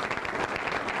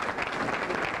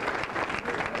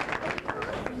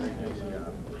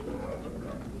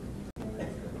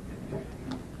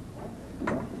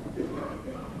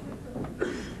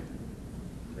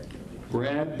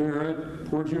 Brad Barrett,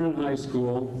 Port Huron High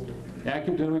School,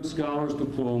 Academic Scholars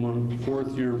Diploma,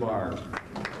 4th year bar.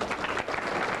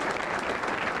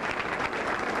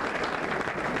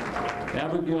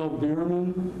 Abigail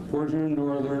Bierman, Port Huron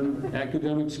Northern,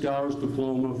 Academic Scholars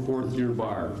Diploma, 4th year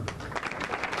bar.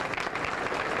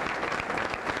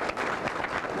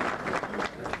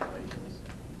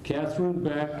 Catherine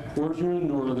Beck, Port Huron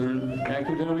Northern,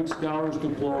 Academic Scholars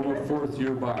Diploma, 4th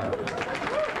year bar.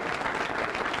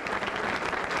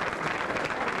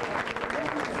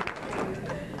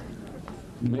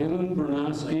 Malin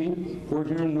Bernosky, Port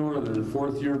Huron Northern,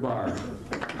 4th year bar.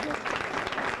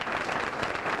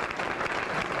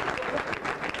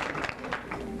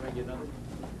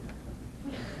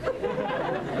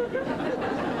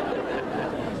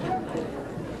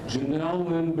 Janelle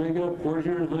Lynn Biga, Port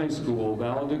Huron High School,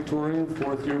 valedictorian,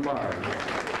 4th year bar.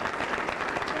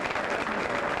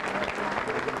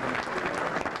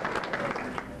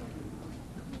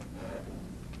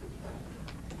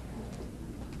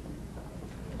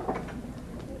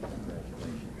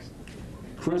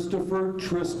 Christopher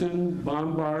Tristan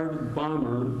Bombard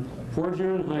Bomber, Port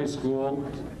Huron High School,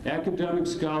 Academic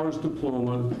Scholars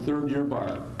Diploma, 3rd year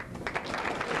bar.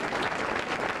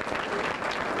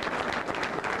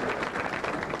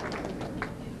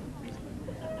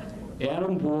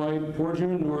 Adam Boyd, Port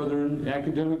Huron Northern,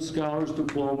 Academic Scholars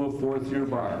Diploma, 4th year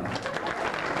bar.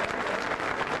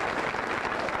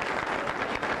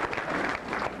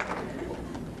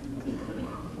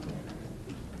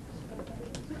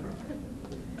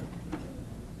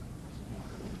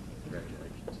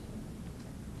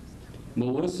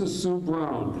 Melissa Sue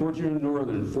Brown, Port Huron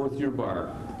Northern, 4th year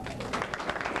bar.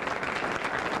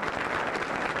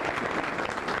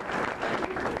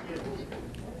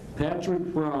 Patrick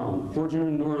Brown, Port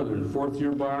Huron Northern, 4th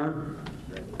year bar.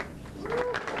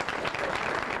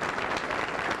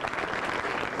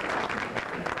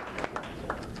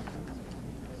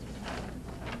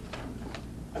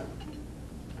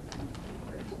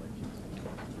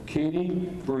 Katie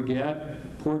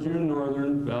Burgett, Port Huron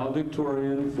Northern,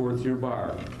 valedictorian, 4th year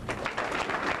bar.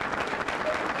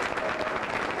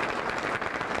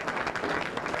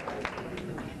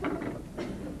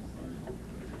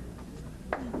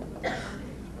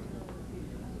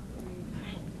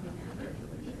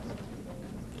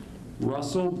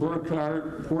 Russell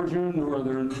Burkhart, Port Huron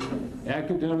Northern,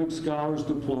 Academic Scholars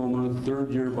Diploma,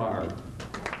 3rd year bar.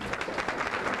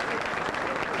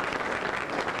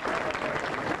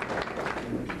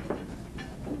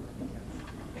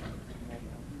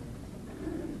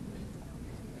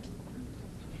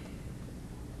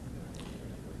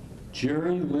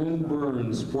 Jerry Lynn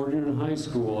Burns, Port Huron High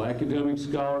School, Academic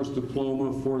Scholars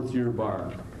Diploma, 4th year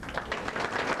bar.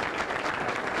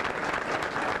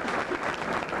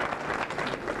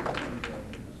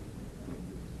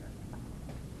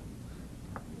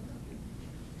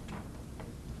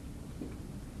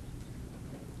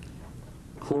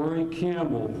 Corey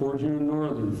Campbell, Port Huron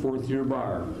Northern, 4th year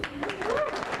bar.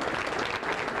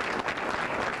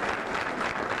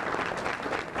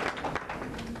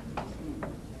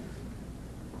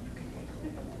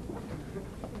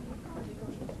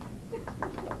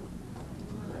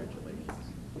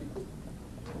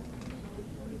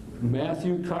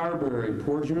 Matthew Carberry,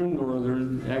 Port Huron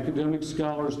Northern, Academic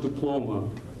Scholars Diploma,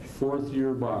 4th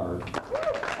year bar.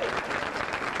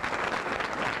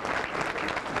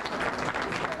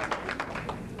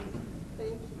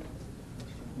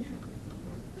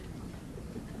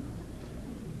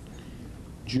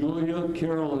 Julia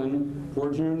Carolyn,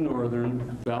 Port Huron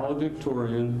Northern,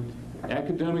 valedictorian,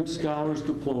 Academic Scholars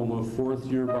Diploma,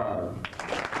 4th year bar.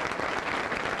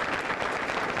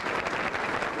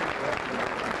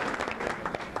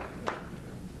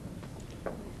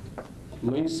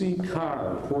 Lacey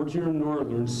Carr, Port Huron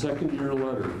Northern, 2nd year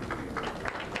letter.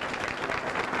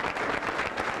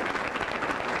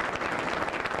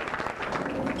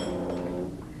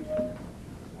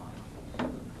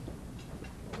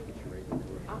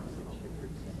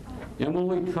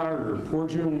 Emily Carter,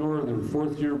 Port Huron Northern,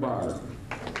 4th year bar.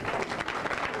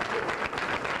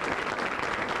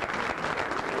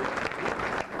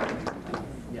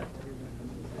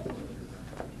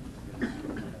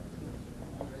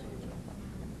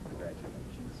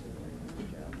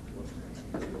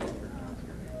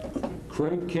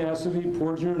 Craig Cassidy,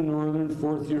 Portia Northern,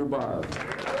 4th year bar.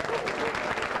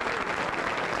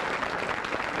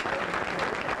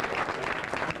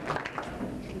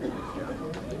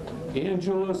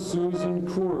 Angela Susan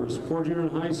Coors, Portia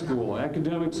High School,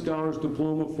 Academic Scholars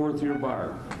Diploma, 4th year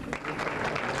bar.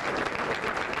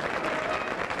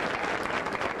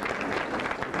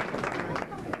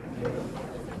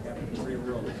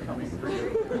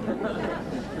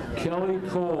 Kelly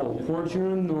Cole, Portia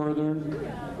Northern,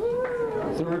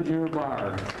 3rd year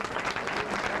bar.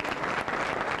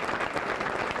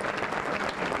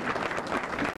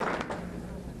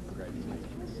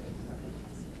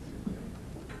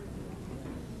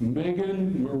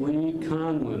 Megan Marie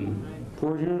Conlon,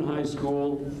 Portia High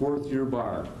School, 4th year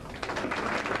bar.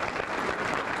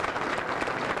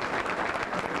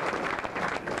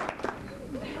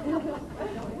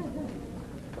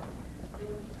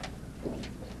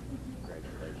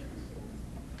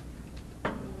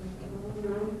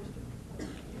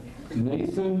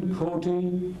 Nathan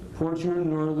Cote, Portia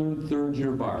Northern, 3rd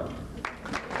year bar.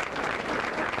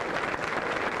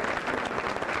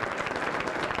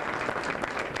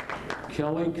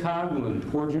 Kelly Coughlin,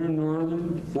 Portia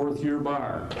Northern, 4th year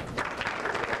bar.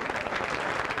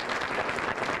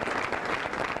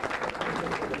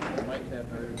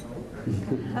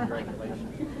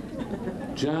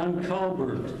 John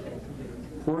Culbert,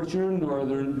 Portia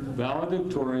Northern,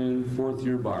 valedictorian, 4th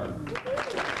year bar.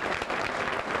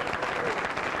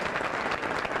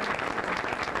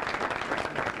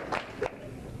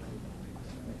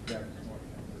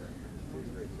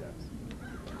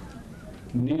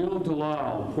 Neil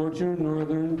Delisle, Portia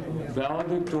Northern,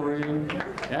 valedictorian,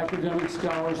 Academic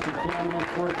Scholars Diploma,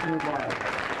 4th year bar.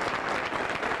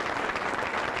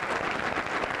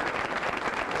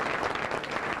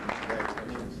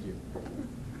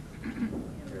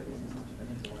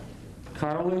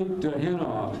 Carly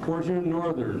DeHinoff, Portia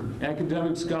Northern,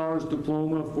 Academic Scholars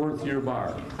Diploma, 4th year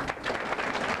bar.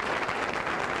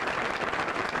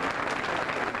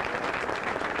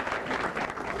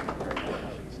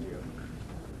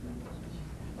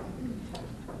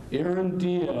 Aaron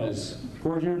Diaz,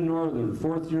 Portia Northern,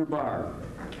 4th year bar.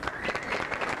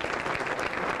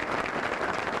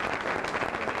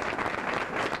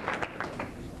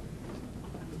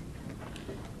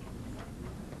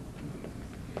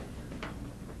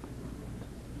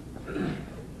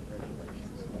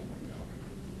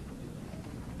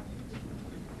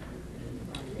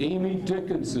 Amy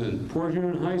Dickinson,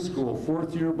 Portia High School,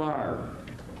 4th year bar.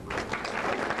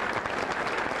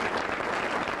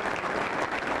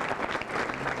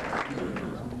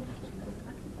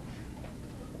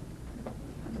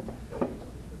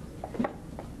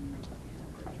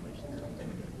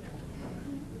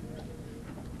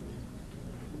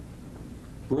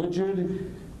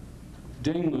 Bridget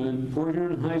Dingman,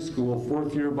 Portia High School,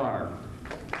 4th year bar.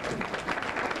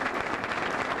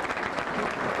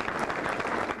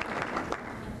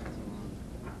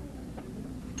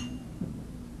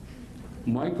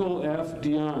 Michael F.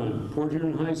 Dion,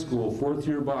 Portia High School, 4th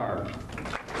year bar.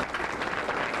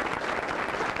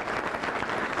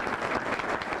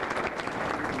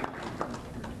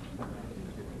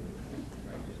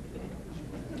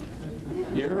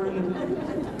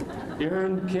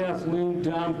 Aaron Kathleen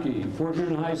Domke,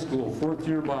 Portia High School, 4th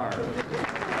year bar.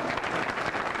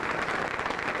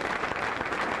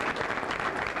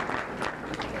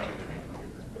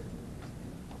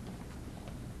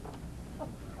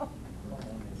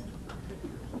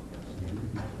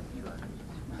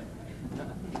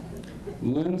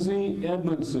 Lindsay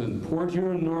Edmondson, Portia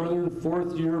Northern,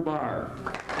 4th year bar.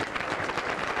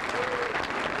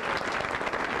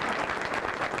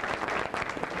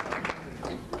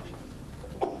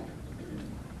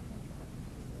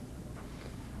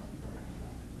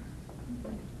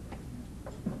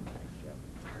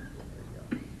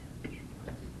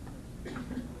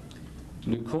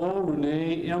 Nicole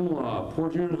Renee Emlaw,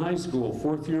 Portia High School,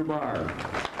 4th year bar.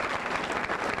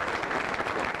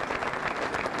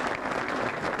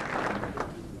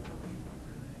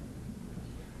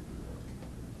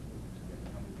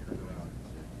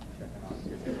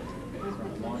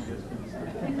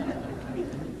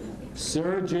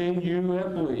 Sarah Jane U.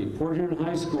 Epley, Portia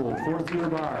High School, 4th year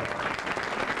bar.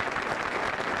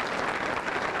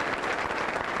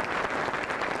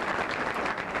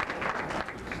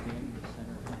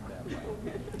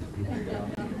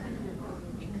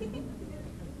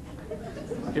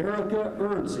 Erica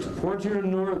Ernst, Portia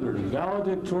Northern,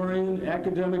 valedictorian,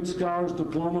 Academic Scholars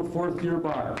Diploma, 4th year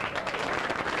bar.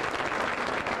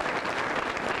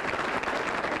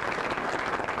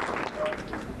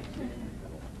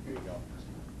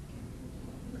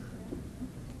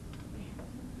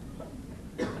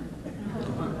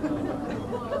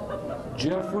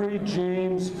 Jeffrey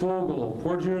James Fogel,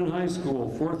 Port Huron High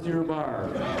School, 4th year bar.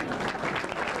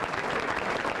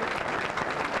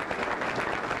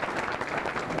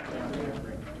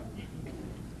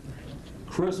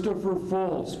 Christopher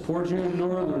Foltz, Port Huron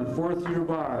Northern, 4th year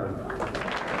bar.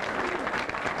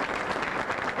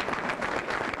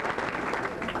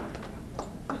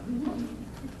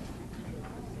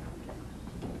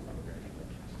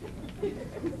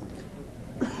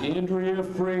 Andrea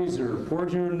Fraser,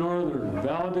 Port Huron Northern,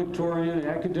 valedictorian,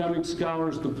 Academic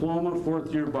Scholars Diploma,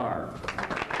 4th year bar.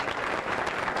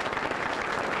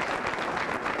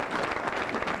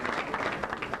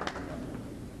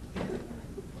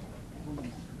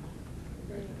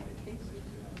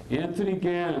 Anthony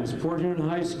Gans, Port Huron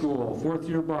High School, 4th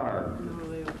year bar.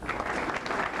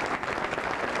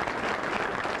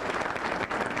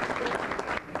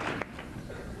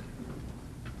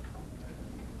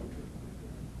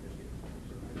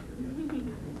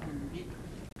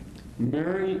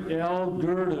 Mary L.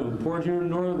 Gurdon, Port Huron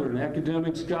Northern,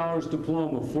 Academic Scholars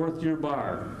Diploma, 4th year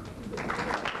bar.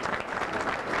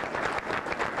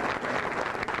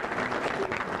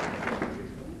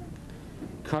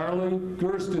 Carly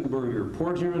Gerstenberger,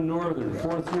 Port Huron Northern,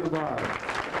 4th year bar.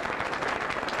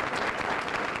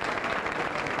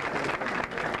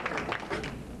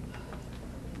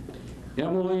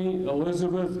 Emily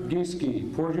Elizabeth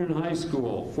Giske, Port Huron High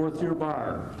School, 4th year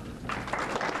bar.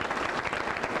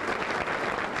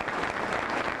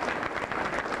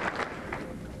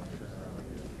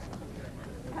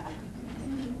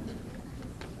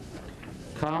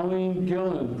 Colleen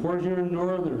Gillen, Port Huron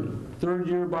Northern, 3rd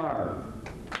year bar.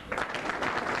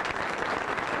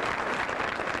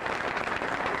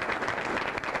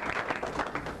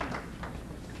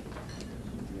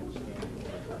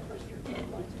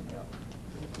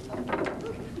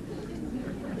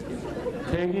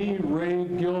 Peggy Ray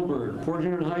Gilbert, Port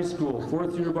Huron High School,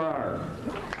 4th year bar.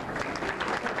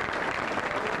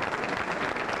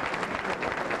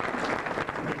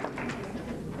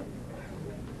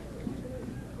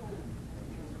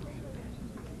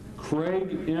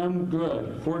 Craig M.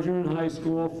 Good, Port Huron High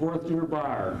School, 4th year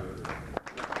bar.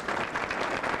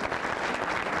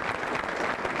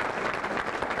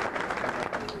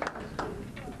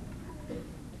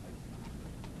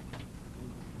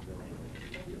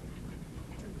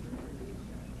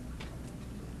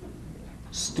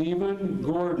 Stephen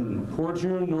Gordon, Port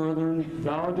Huron Northern,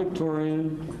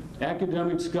 valedictorian,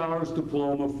 Academic Scholars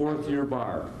Diploma, 4th year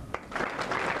bar.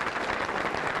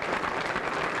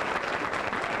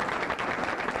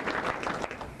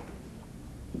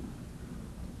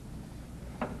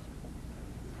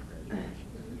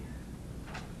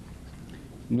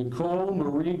 Nicole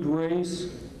Marie Grace,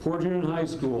 Port Huron High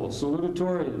School,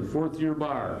 salutatorian, 4th year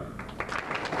bar.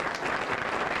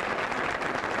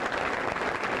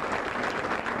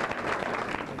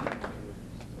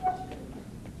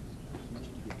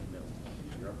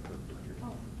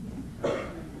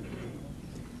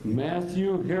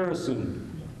 Matthew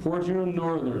Harrison, Port Huron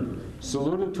Northern,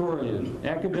 salutatorian,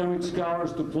 Academic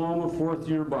Scholars Diploma, 4th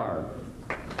year bar.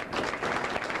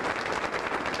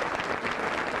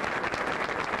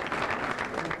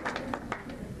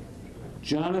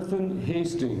 Jonathan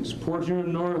Hastings, Port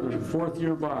Huron Northern, 4th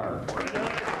year bar.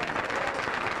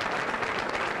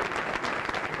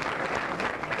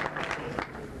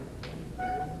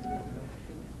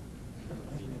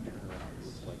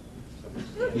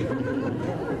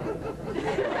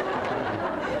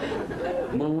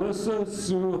 Melissa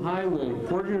Sue Heilig,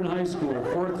 Port Huron High School,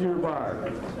 4th year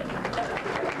bar.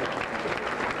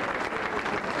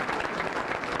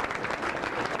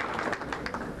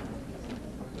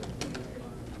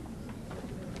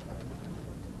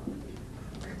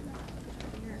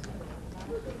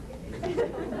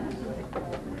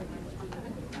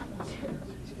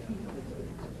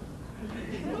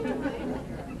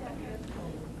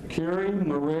 Carrie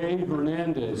Murray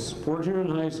Hernandez, Port Huron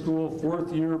High School,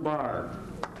 4th year bar.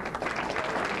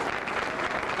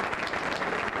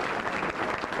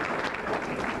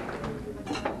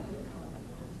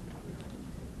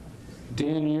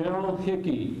 Danielle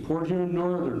Hickey, Port Huron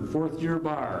Northern, 4th year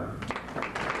bar.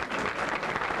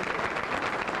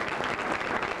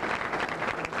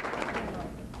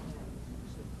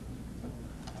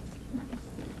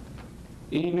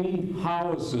 Amy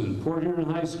Howison, Port Huron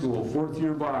High School, 4th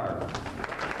year bar.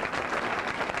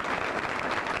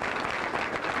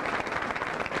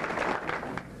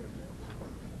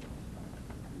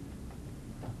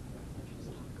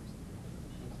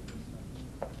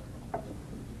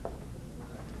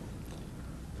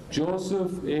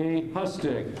 Joseph A.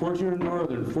 Hustek, Port Huron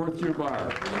Northern, 4th year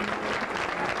bar.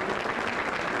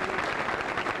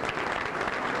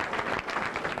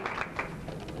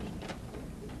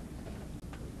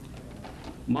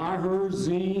 Maher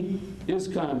Z.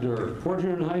 Iskander, Port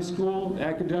Huron High School,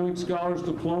 Academic Scholars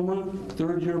Diploma,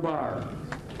 3rd year bar.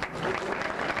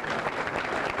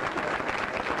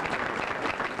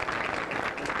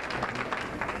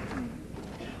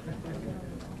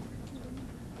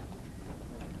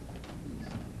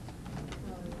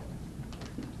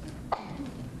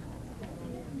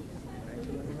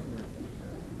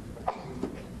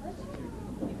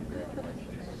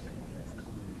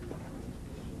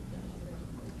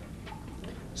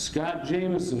 Scott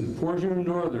Jameson, Port Huron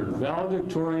Northern,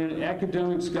 valedictorian,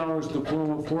 Academic Scholars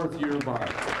Diploma, 4th year bar.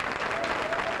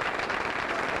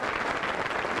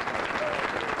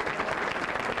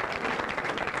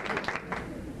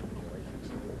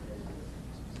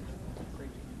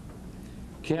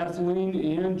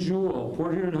 Kathleen Ann Jewell,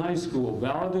 Port Huron High School,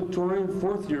 valedictorian,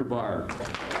 4th year bar.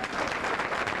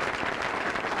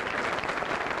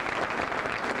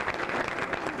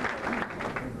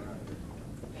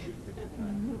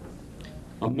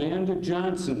 Amanda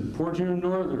Johnson, Port Huron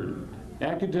Northern,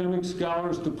 Academic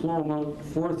Scholars Diploma,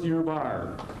 4th year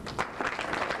bar.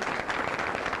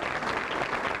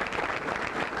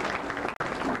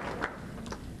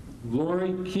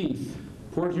 Lori Keith,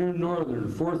 Port Huron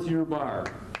Northern, 4th year bar.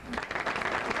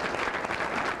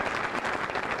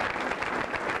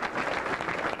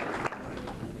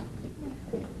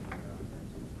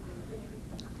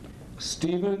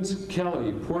 Stevens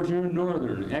Kelly, Port Huron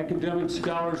Northern, Academic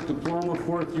Scholars Diploma,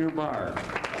 4th year bar.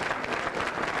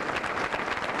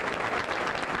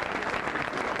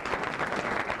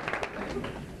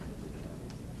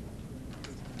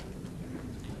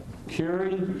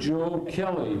 Carrie Jo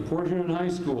Kelly, Port Huron High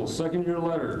School, 2nd year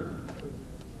letter.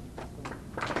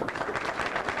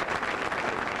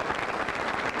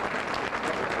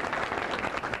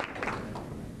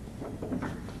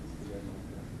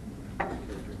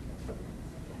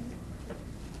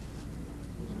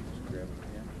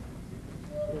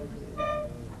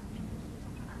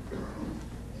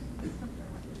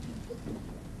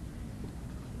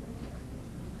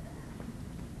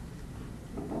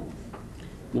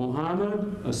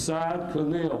 Mohammed Assad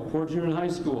Khalil, Port Huron High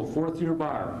School, 4th year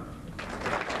bar.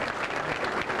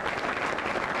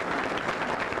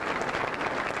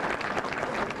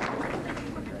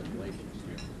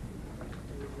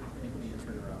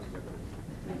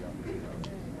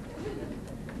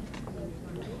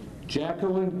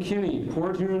 Jacqueline Kinney,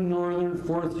 Port Huron Northern,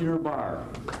 4th year bar.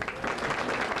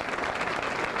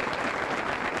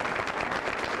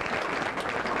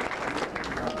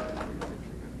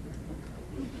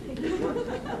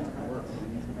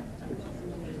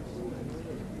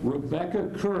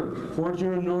 Rebecca Kirk, Port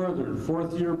Huron Northern,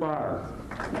 4th year bar.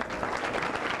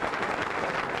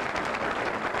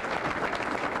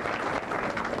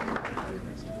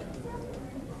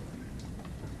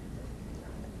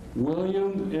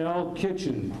 William L.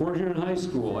 Kitchen, Port Huron High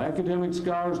School, Academic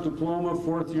Scholars Diploma,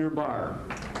 4th year bar.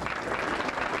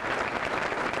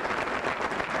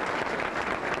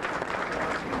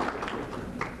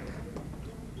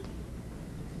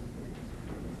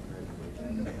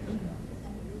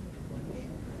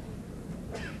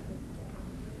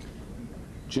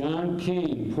 John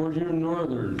King, Port Huron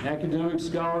Northern, Academic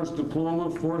Scholars Diploma,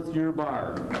 4th year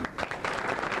bar.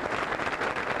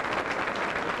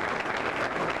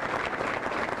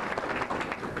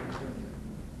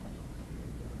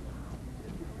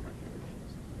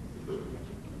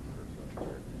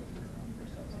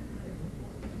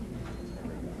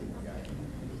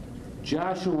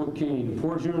 Joshua King,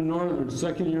 Port Huron Northern,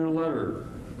 2nd year letter.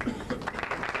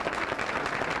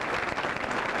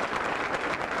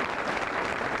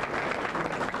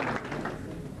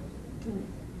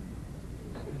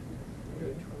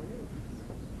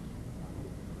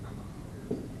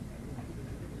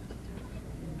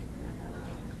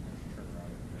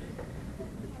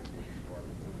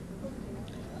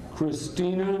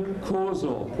 Christina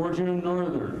Kozel, Port Huron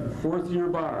Northern, 4th year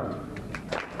bar.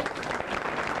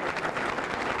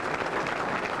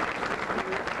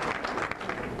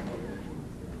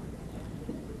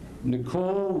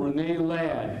 Nicole Renee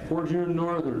Ladd, Port Huron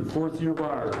Northern, 4th year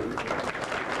bar.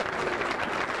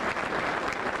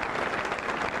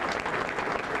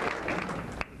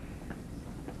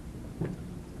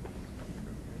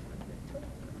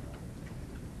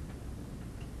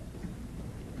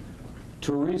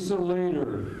 Teresa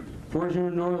Lader, Port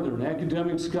Huron Northern,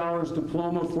 Academic Scholars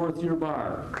Diploma, 4th year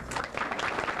bar.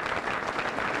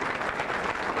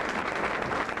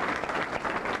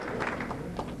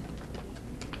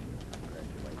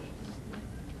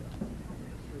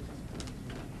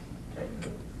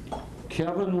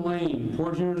 Kevin Lane,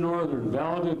 Port Huron Northern,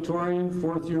 valedictorian,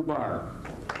 4th year bar.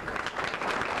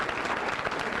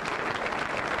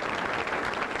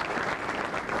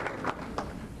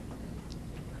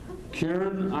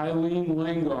 Karen Eileen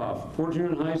Langoff, Port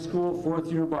Huron High School,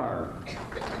 4th year bar.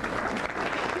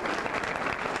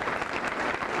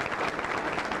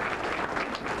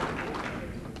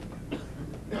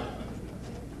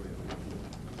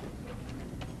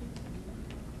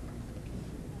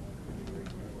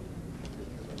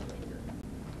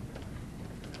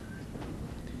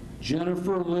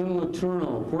 Jennifer Lynn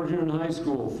Letourneau, Port Huron High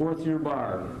School, 4th year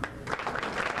bar.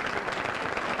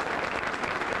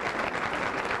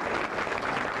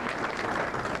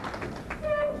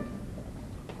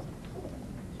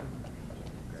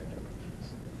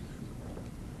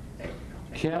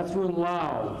 Catherine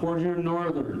Lau, Port Huron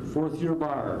Northern, 4th year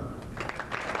bar.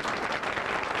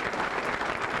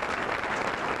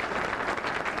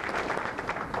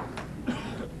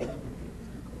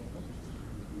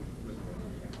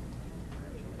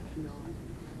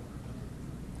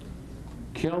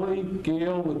 Kelly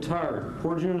Gail Lattard,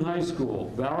 Port Huron High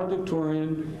School,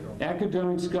 valedictorian,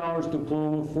 Academic Scholars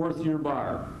Diploma, 4th year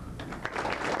bar.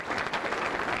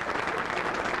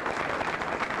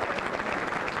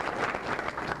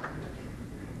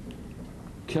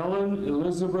 Kellen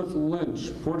Elizabeth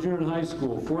Lynch, Port Huron High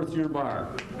School, 4th year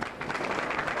bar.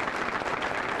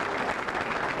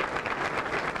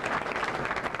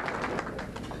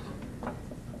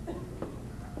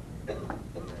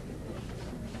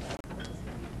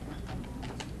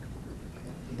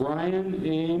 Brian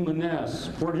A. Maness,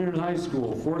 Port Huron High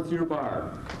School, 4th year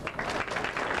bar.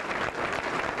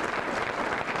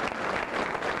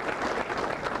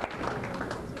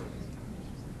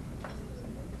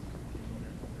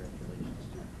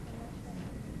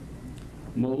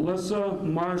 Melissa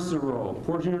Marcero,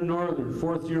 Port Huron Northern,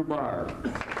 4th year bar.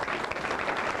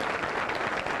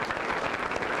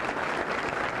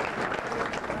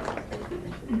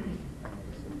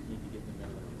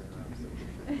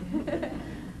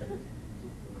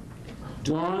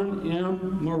 Dawn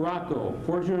M. Morocco,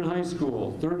 Port Huron High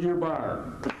School, 3rd year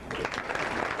bar.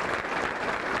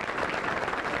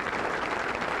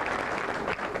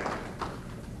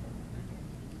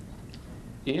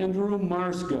 Andrew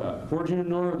Marska, Port Huron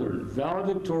Northern,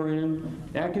 valedictorian,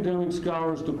 Academic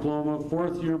Scholars Diploma,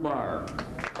 4th year bar.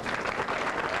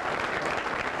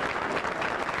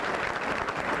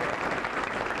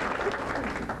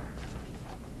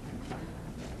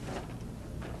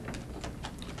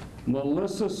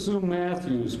 Melissa Sue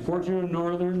Matthews, Port Huron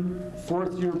Northern,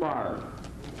 4th year bar.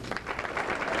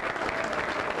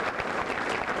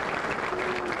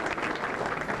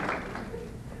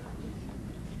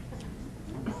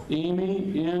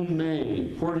 Amy N.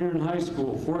 May, Port Huron High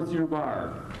School, 4th year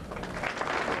bar.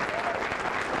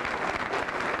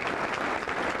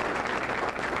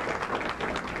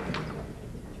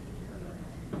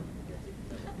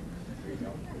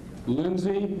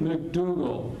 Lindsay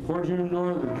McDougall, Port Huron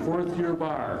Northern, 4th year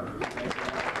bar.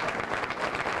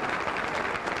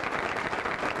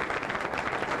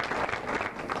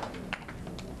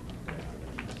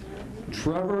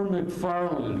 Trevor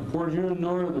McFarland, Port Huron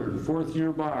Northern, 4th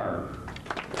year bar.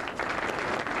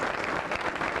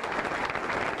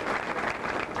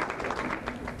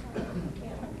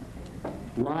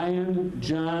 Ryan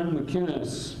John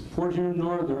McInnes, Port Huron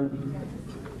Northern,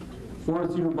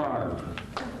 4th year bar.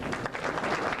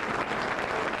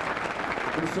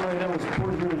 I'm sorry, that was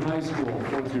Port Huron High School,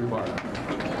 4th year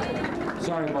bar.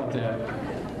 Sorry about that.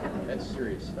 That's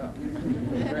serious stuff.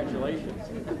 Congratulations.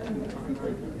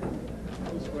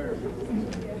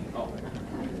 Oh.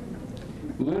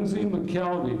 Lindsay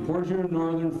McKelvey, Port Huron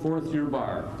Northern, 4th year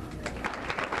bar.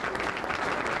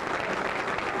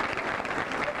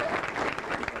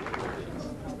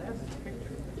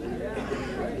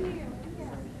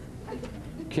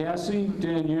 Cassie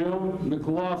Danielle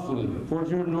McLaughlin, Port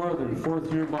Huron Northern,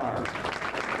 4th year bar.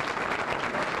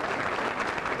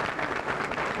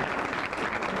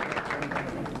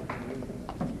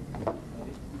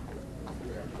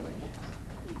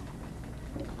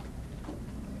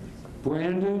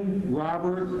 Brandon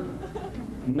Robert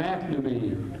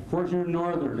McNamee, Port Huron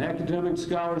Northern, Academic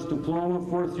Scholars Diploma,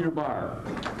 4th year bar.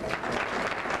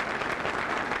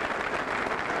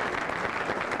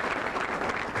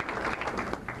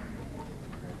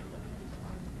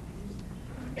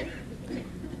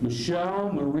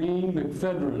 Michelle Marie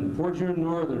McFedrin, Port Huron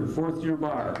Northern, 4th year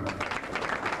bar.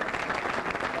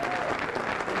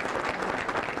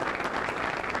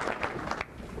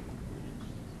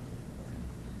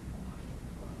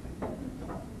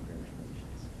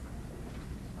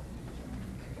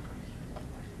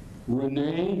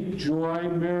 Renee Joy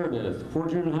Meredith,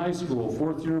 Port Huron High School,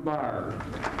 4th year bar.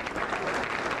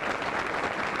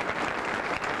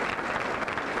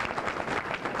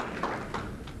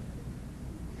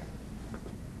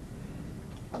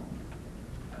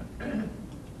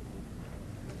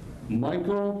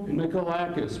 Michael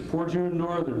Mikalakis, Port Huron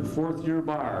Northern, fourth year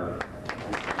bar.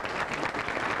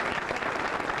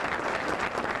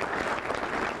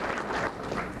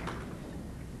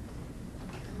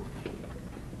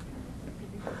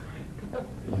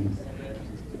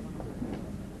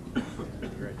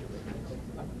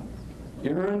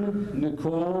 Erin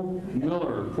Nicole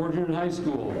Miller, Port Huron High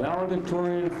School,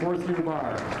 valedictorian, fourth year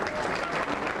bar.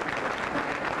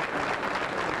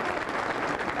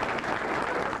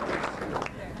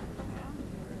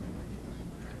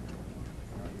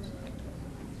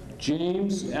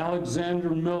 James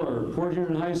Alexander Miller, Port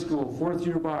Huron High School, fourth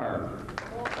year bar.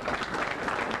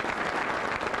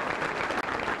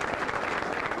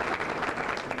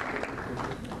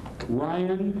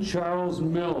 Ryan Charles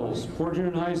Mills, Port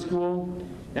Huron High School,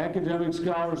 Academic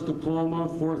Scholars Diploma,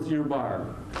 fourth year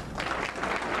bar.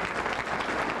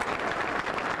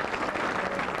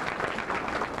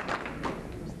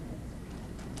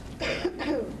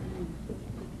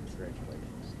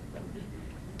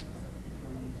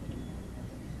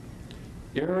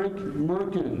 Eric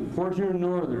Merkin, Port Huron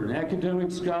Northern, Academic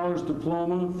Scholars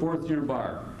Diploma, fourth year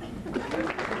bar.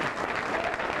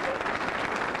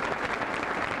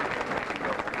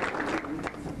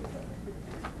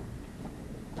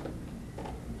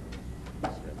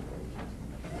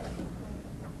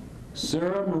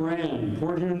 Sarah Moran,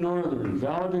 Port Huron Northern,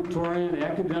 valedictorian,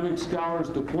 Academic Scholars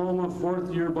Diploma,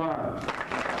 fourth year bar.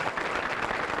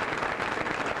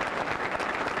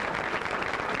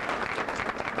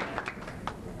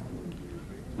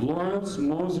 Lawrence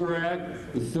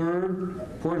Moserak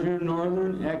III, Port Huron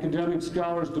Northern, Academic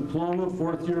Scholars Diploma,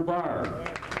 fourth year bar.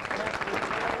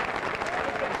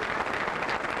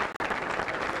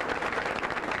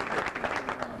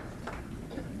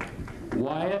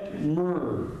 Wyatt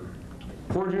Murr,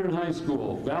 Port Huron High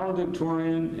School,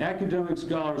 valedictorian, Academic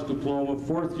Scholars Diploma,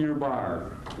 fourth year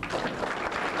bar.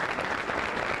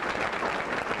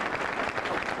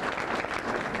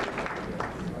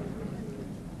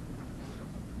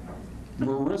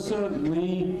 Marissa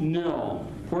Lee Nill,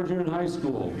 Port Huron High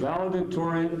School,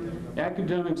 valedictorian,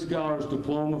 Academic Scholars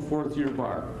Diploma, fourth year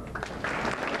bar.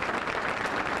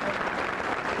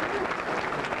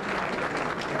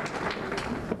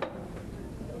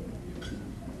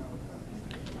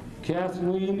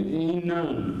 Kathleen A.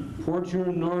 Nunn, Port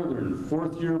Huron Northern,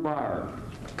 fourth year bar.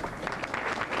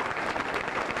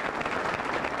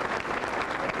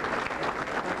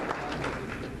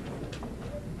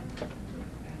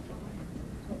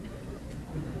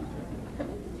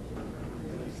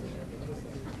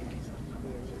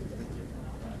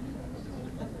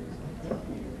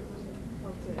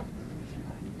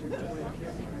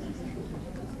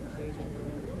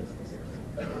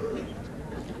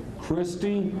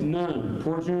 Christy Nunn,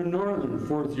 Port Huron Northern,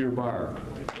 fourth year bar.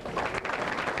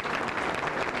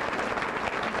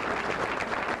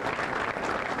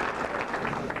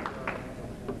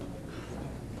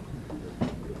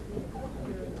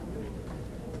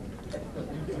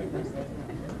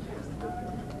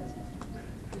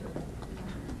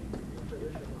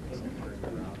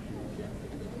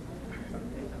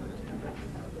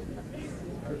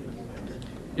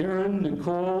 Erin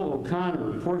Nicole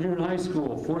O'Connor, Port Huron High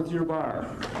School, fourth year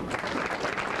bar.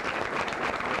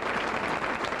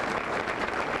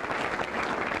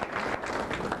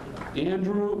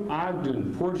 Andrew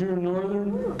Ogden, Port Huron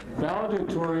Northern,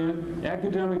 valedictorian,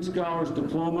 Academic Scholars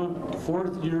Diploma,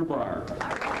 fourth year bar.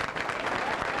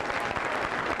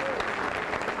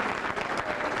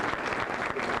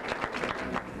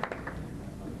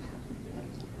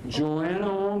 Joanna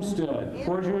Olmstead,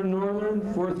 Port Huron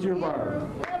Northern, fourth year bar.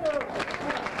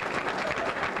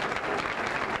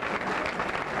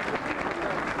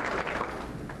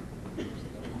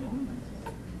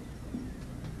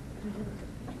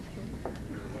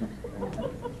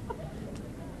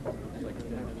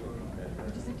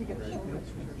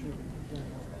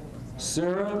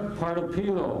 Sarah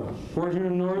Partapilo, Port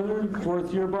Huron Northern,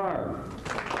 fourth year bar.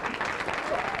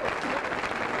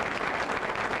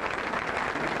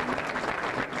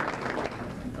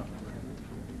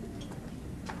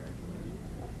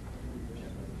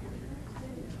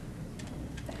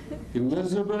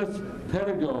 Elizabeth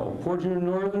Pedigo, Port Huron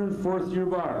Northern, fourth year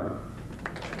bar.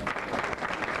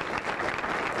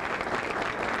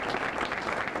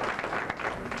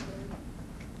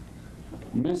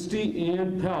 Misty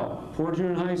Ann Pelt, Port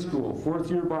Huron High School, fourth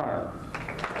year bar.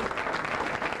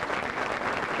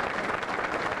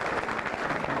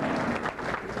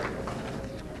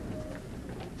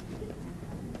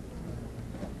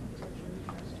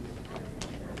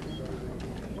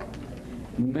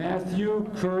 Matthew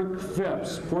Kirk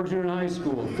Phipps, Port Huron High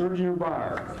School, third year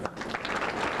bar.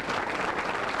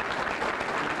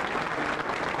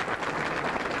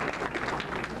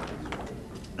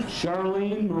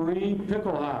 Charlene Marie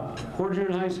Picklehop, Port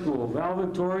Huron High School,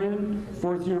 valedictorian,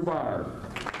 4th year bar.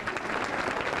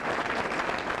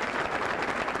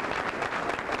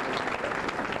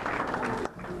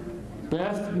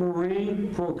 Beth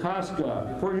Marie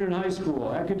Prokaska, Port Huron High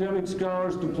School, Academic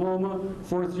Scholars Diploma,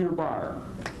 4th year bar.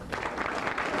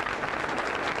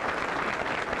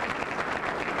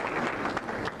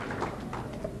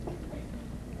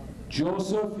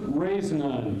 Joseph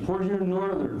Raisenon, Port Huron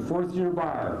Northern, 4th year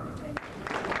bar.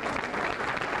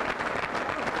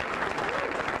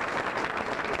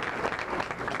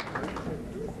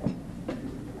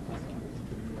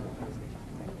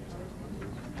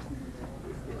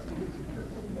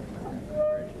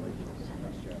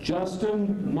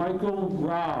 Justin Michael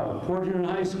Rao, Port Huron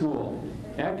High School,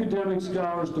 Academic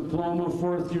Scholars Diploma,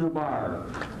 4th year bar.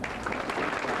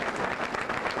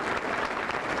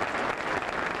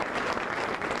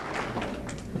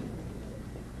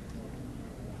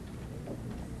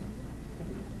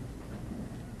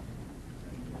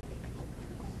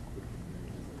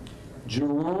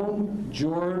 Jerome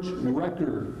George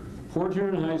Recker, Port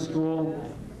Huron High School,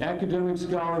 Academic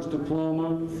Scholars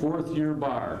Diploma, 4th year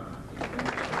bar.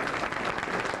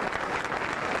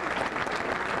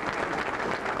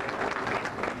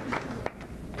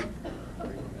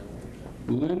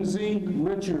 Lindsay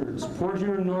Richards, Port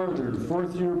Huron Northern,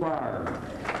 4th year bar.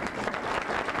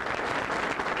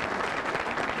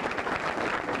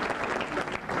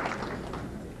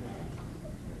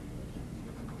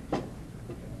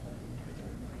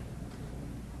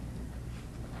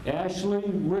 Ashley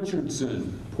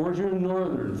Richardson, Port Huron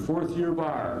Northern, 4th year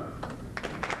bar.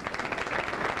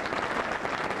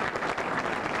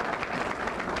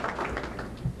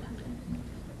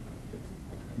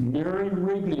 Mary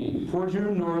Rigney, Port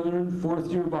Huron Northern,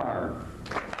 4th year bar.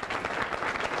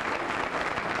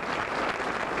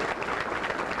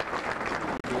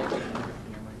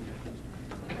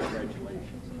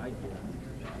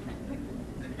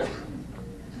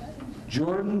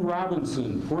 Jordan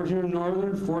Robinson, Port Huron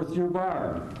Northern, 4th year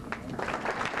bar.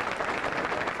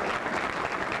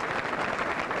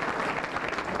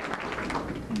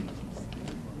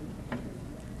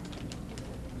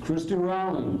 Christy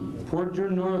Rowling, Port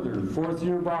Huron Northern, 4th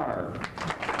year bar.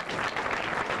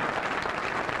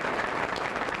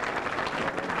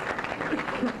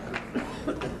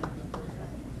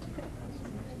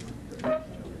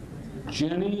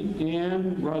 Jenny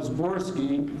Ann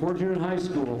Rosborski, Port Huron High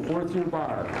School, 4th year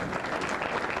bar.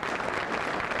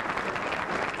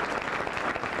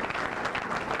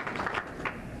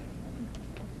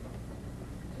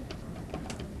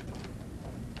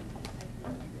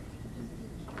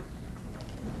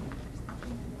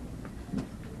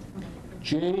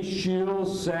 J.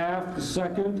 Shields Saft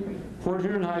II, Port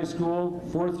Huron High School,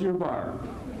 4th year bar.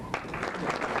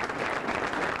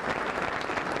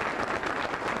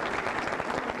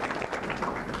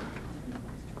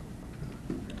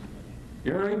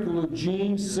 Eric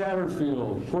Eugene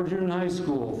Satterfield, Port Huron High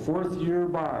School, 4th year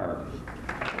bar.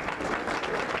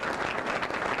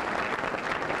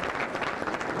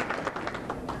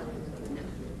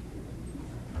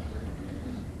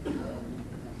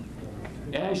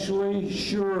 Ashley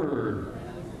Schurer,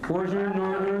 Port Huron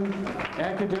Northern,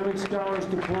 Academic Scholars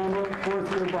Diploma,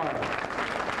 4th year bar.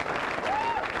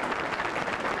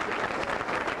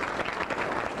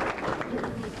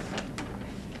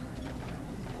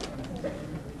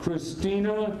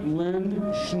 Christina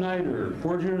Lynn Schneider,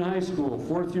 Port Huron High School,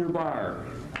 4th year bar.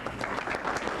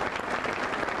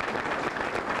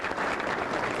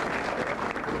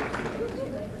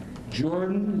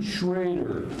 Jordan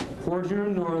Schrader, Port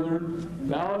Huron Northern,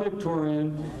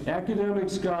 valedictorian, Academic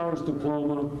Scholars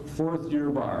Diploma, 4th year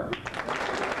bar.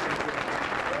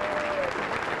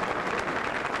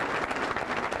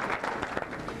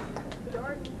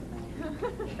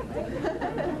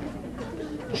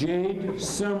 Jade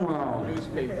Semrau,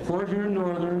 Port Huron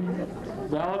Northern,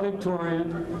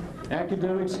 valedictorian,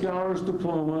 Academic Scholars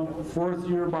Diploma, 4th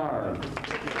year bar.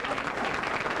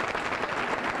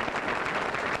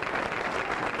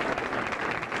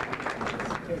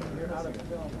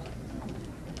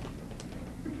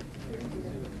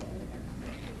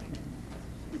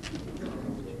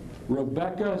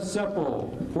 Rebecca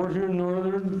Seppel, Port Huron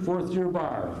Northern, 4th year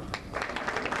bar.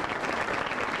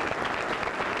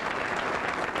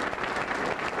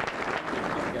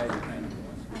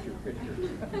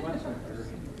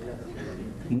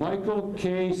 Michael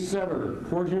K. Setter,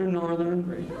 Port Huron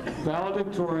Northern,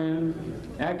 valedictorian,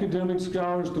 Academic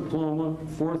Scholars Diploma,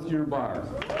 4th year bar.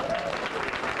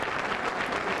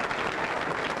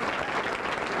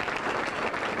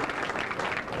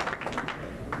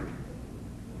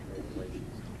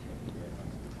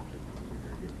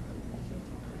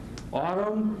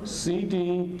 Autumn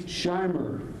C.D.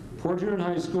 Scheimer, Port Huron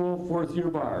High School, 4th year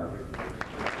bar.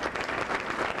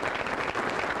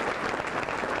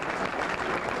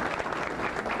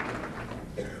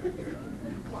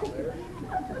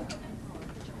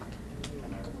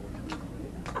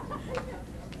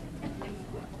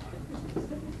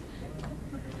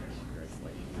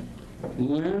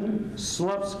 Lynn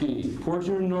Slepsky, Port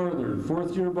Huron Northern,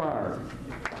 4th year bar.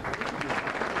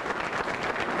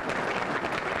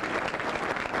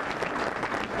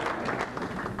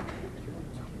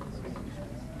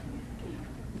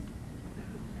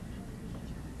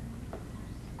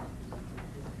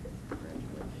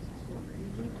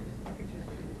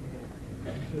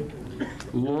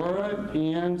 Laura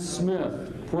Ann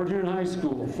Smith, Port Huron High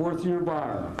School, 4th year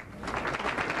bar.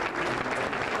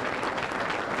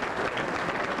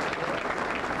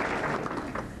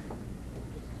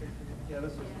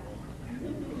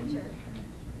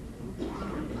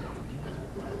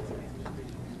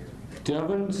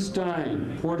 Devin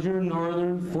Stein, Port Huron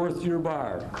Northern, 4th year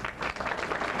bar.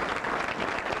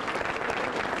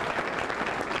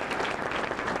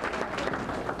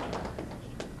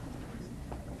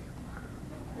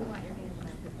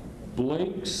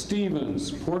 Blake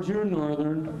Stevens, Port Huron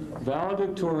Northern,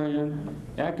 valedictorian,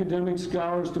 Academic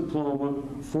Scholars Diploma,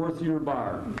 4th year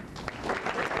bar.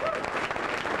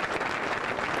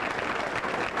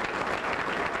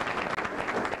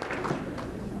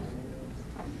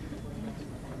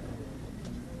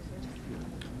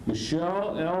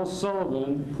 Michelle L.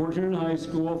 Sullivan, Port Huron High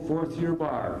School, 4th year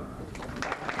bar.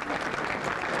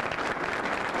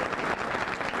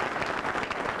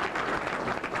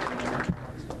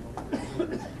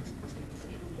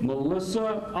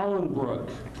 Melissa Allenbrook,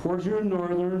 Port Huron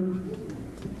Northern,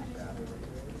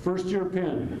 1st year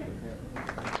pin.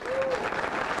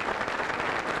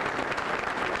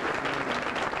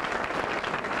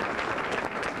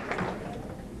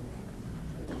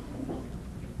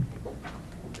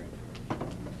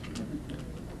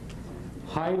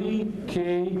 Heidi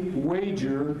K.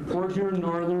 Wager, Port Huron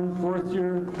Northern, 4th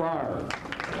year bar.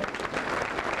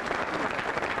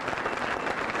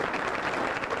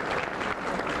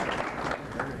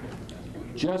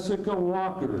 Jessica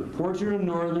Walker, Port Huron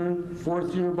Northern,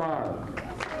 4th year bar.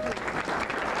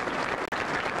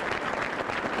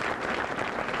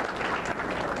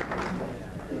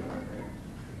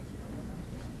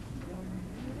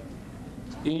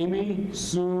 Amy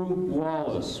Sue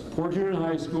Wallace, Port Huron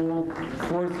High School,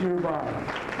 4th year bar.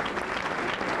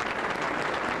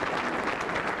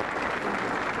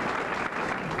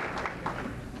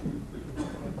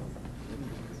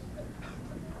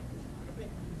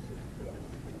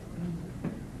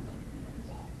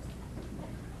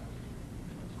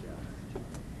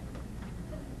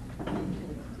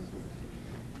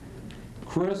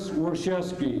 Chris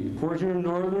Warshewski, Port Huron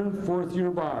Northern, 4th year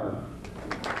bar.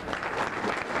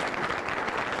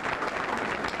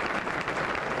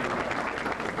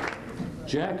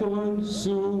 Jacqueline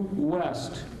Sue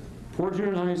West, Port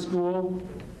Huron High School,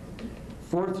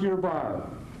 4th year bar.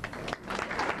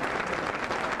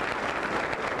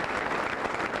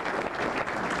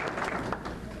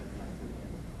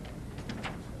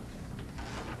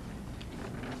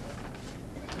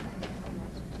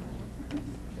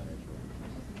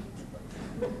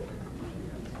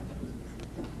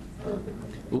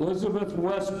 Elizabeth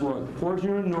Westbrook, Port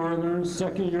Huron Northern,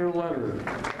 2nd year letter.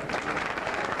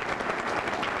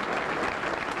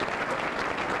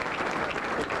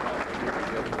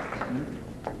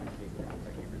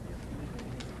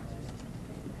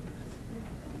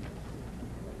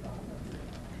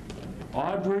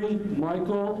 Audrey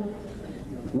Michael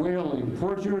Whaling,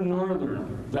 Port Huron Northern,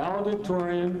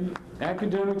 valedictorian,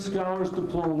 Academic Scholars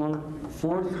Diploma,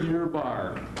 4th year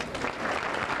bar.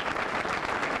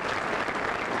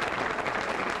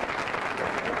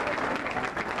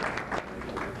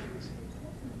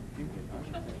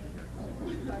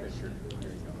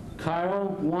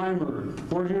 Kyle Weimer,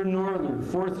 Port Huron Northern,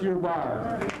 4th year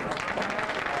bar.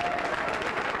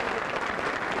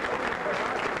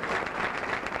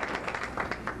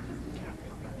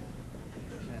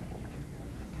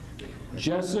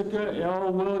 Jessica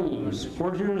L. Williams,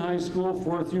 Port Huron High School,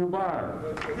 4th year bar.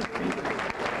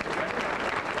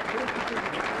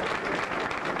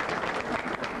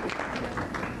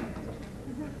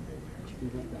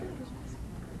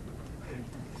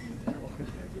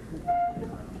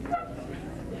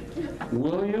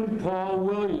 William Paul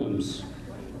Williams,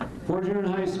 Port Huron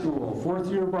High School, 4th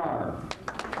year bar.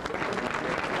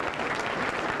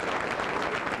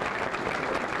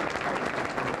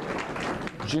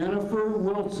 Jennifer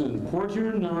Wilson, Port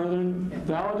Huron Northern,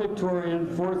 valedictorian,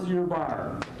 4th year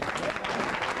bar.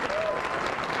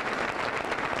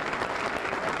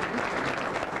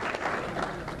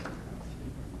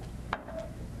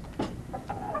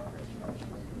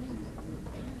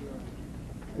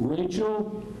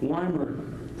 Rachel Weimer,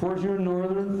 Port Huron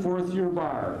Northern, 4th year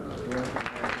bar.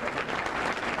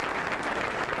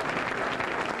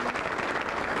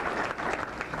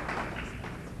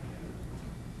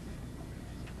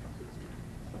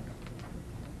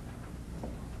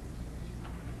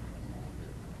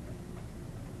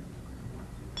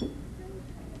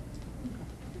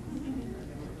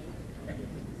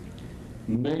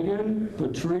 Megan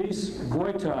Patrice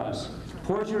Goitas,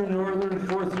 Port Huron Northern,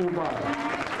 4th year bar.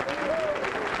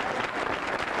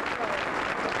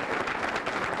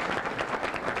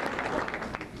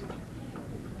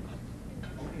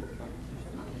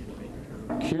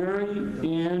 Carrie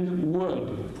Ann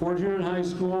Wood, Port Huron High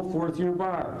School, 4th year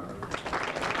bar.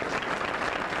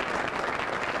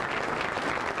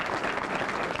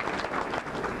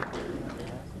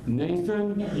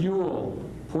 Nathan Ewell,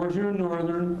 Port Huron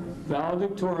Northern,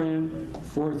 valedictorian,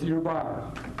 4th year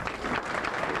bar.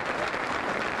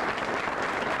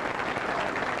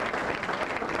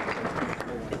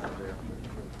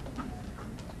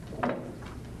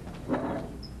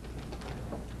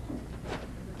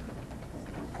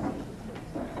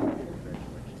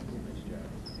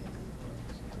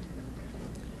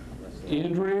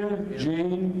 Andrea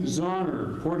Jane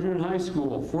Zahner, Port Huron High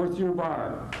School, 4th year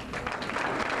bar.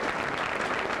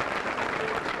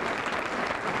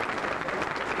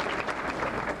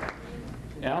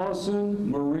 Allison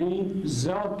Marie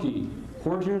Zelke,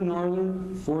 Port Huron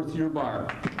Northern, 4th year bar.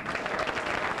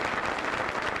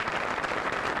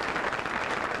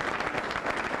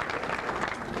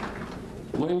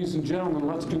 Ladies and gentlemen,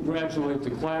 let's congratulate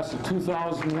the class of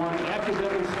 2001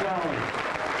 academic scholars.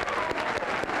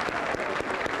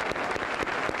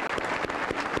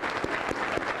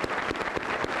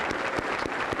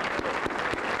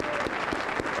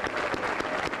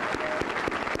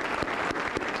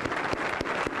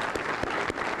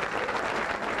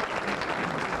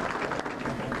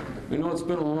 I know it's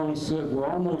been a long sit. We're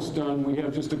almost done. We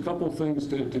have just a couple things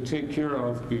to take care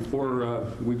of before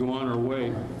we go on our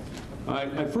way.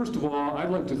 First of all, I'd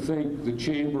like to thank the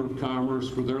Chamber of Commerce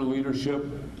for their leadership.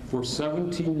 For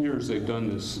 17 years they've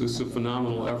done this. This is a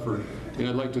phenomenal effort. And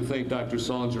I'd like to thank Dr.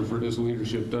 Sullinger for his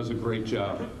leadership. Does a great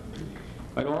job.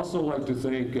 I'd also like to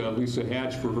thank Lisa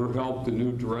Hatch for her help, the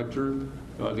new director,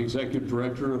 the executive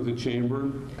director of the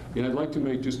Chamber. And I'd like to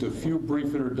make just a few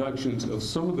brief introductions of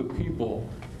some of the people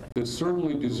that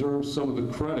certainly deserve some of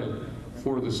the credit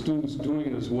for the students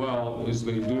doing as well as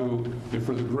they do, and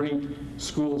for the great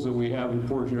schools that we have in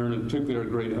Port Huron, and particularly our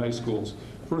great high schools.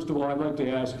 First of all, I'd like to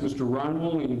ask Mr. Ron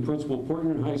Willian, Principal of Port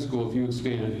Huron High School, if you would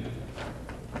stand.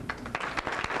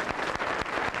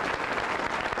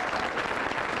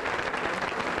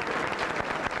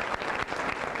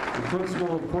 The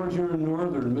Principal of Port Huron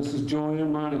Northern, Mrs.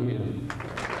 Joanne Monahan.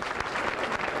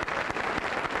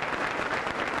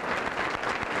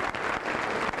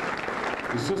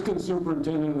 Assistant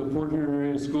Superintendent of the Port Huron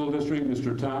Area School District,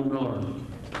 Mr. Tom Miller.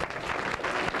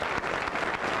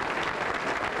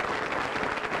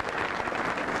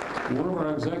 One of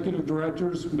our executive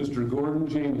directors, Mr. Gordon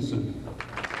Jameson.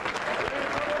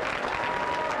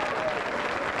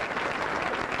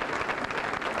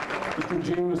 Mr.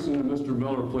 Jameson and Mr.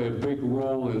 Miller play a big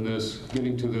role in this,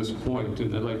 getting to this point,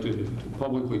 and I'd like to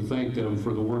publicly thank them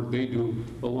for the work they do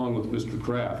along with Mr.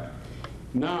 Kraft.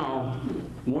 Now,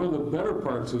 one of the better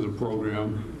parts of the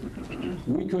program,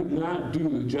 we could not do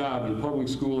the job in public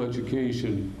school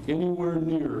education anywhere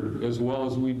near as well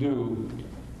as we do,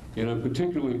 and I'm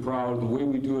particularly proud of the way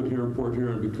we do it here in Port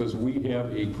Huron because we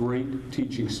have a great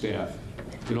teaching staff.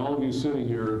 And all of you sitting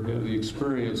here have the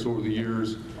experience over the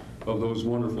years of those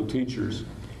wonderful teachers.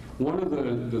 One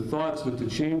of the thoughts that the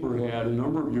Chamber had a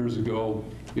number of years ago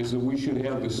is that we should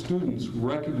have the students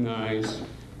recognize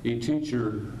a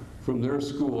teacher from their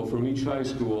school, from each high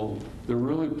school, that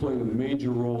really played a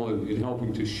major role in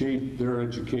helping to shape their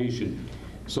education.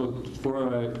 So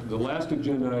for the last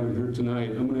agenda item here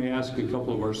tonight, I'm going to ask a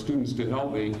couple of our students to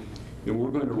help me, and we're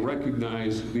going to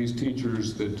recognize these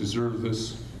teachers that deserve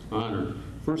this honor.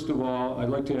 First of all, I'd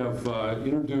like to have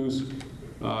introduce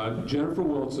Jennifer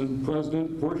Wilson,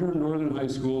 President, Port Huron Northern High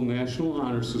School National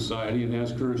Honor Society, and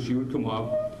ask her if she would come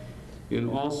up. And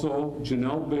also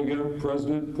Janelle Biga,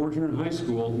 President, Port Huron High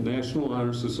School National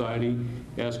Honor Society,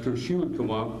 ask her if she would come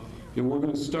up. And we're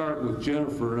going to start with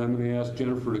Jennifer, and I'm going to ask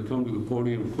Jennifer to come to the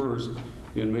podium first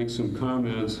and make some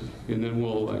comments, and then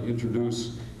we'll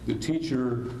introduce the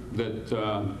teacher that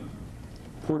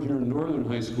Port Huron Northern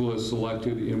High School has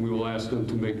selected, and we will ask them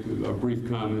to make a brief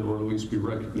comment or at least be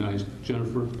recognized.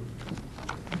 Jennifer.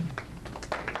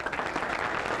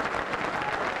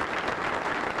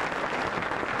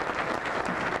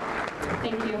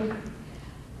 Thank you.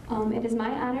 It is my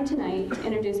honor tonight to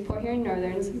introduce Port Huron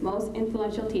Northern's most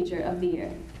influential teacher of the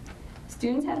year.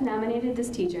 Students have nominated this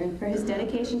teacher for his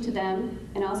dedication to them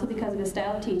and also because of his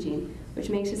style of teaching, which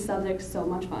makes his subject so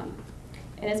much fun.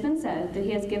 It has been said that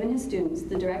he has given his students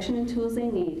the direction and tools they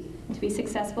need to be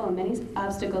successful in many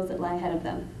obstacles that lie ahead of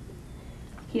them.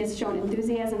 He has shown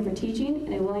enthusiasm for teaching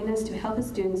and a willingness to help his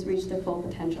students reach their full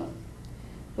potential.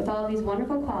 With all of these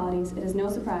wonderful qualities, it is no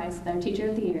surprise that our Teacher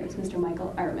of the Year is Mr.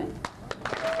 Michael Artman.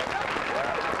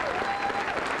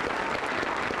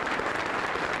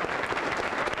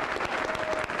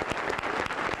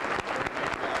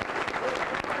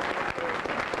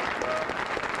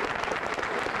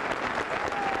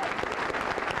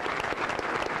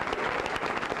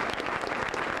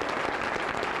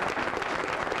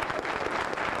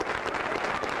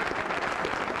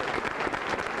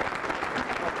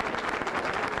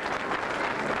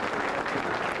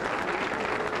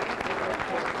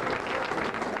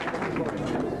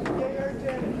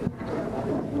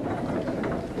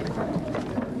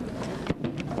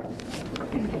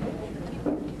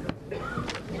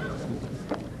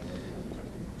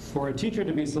 For a teacher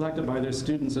to be selected by their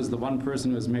students as the one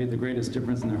person who has made the greatest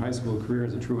difference in their high school career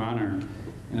is a true honor,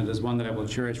 and it is one that I will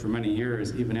cherish for many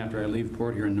years, even after I leave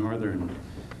Port Huron Northern.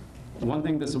 One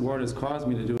thing this award has caused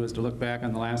me to do is to look back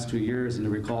on the last 2 years and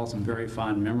to recall some very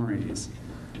fond memories.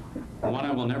 One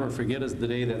I will never forget is the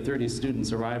day that 30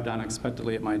 students arrived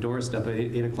unexpectedly at my doorstep at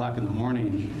 8 o'clock in the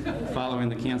morning following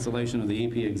the cancellation of the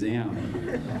AP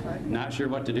exam. Not sure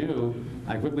what to do,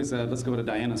 I quickly said, let's go to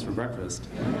Diana's for breakfast.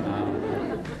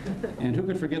 And who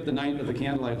could forget the night of the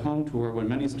Candlelight Home Tour when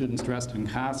many students dressed in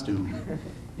costume,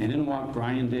 and in walked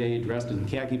Brian Day dressed in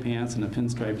khaki pants and a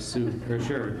pinstripe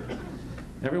shirt.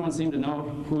 Everyone seemed to know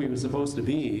who he was supposed to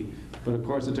be, but of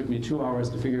course it took me 2 hours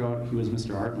to figure out he was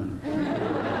Mr. Artman.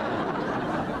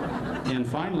 And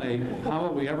finally, how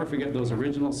will we ever forget those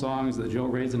original songs that Joe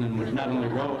Raisinin not only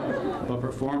wrote, but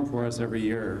performed for us every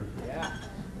year?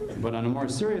 But on a more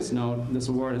serious note, this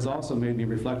award has also made me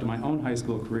reflect on my own high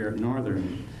school career at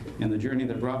Northern and the journey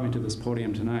that brought me to this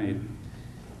podium tonight.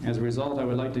 As a result, I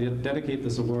would like to dedicate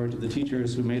this award to the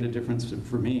teachers who made a difference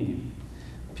for me.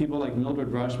 People like Mildred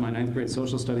Rush, my 9th grade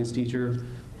social studies teacher,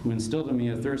 who instilled in me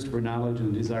a thirst for knowledge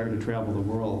and a desire to travel the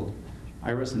world.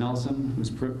 Iris Nelson, whose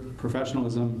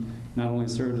professionalism not only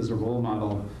served as a role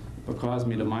model, but caused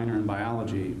me to minor in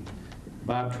biology.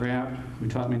 Bob Trapp, who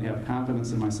taught me to have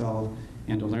confidence in myself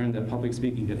and to learn that public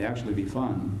speaking could actually be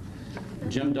fun.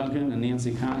 Jim Duncan and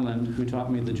Nancy Conlon, who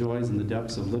taught me the joys and the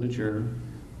depths of literature.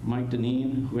 Mike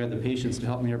Deneen, who had the patience to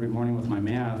help me every morning with my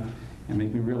math and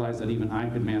make me realize that even I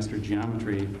could master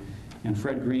geometry. And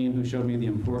Fred Green, who showed me the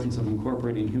importance of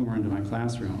incorporating humor into my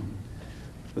classroom.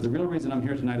 But the real reason I'm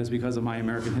here tonight is because of my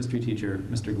American history teacher,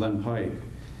 Mr. Glenn Pike.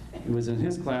 It was in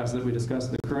his class that we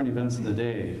discussed the current events of the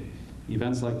day,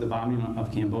 events like the bombing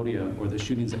of Cambodia or the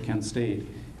shootings at Kent State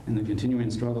and the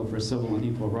continuing struggle for civil and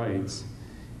equal rights.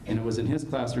 And it was in his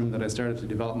classroom that I started to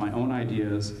develop my own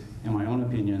ideas and my own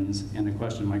opinions and to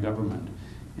question my government.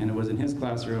 And it was in his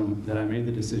classroom that I made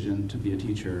the decision to be a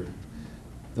teacher.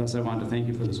 Thus, I want to thank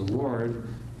you for this award,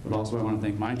 but also I want to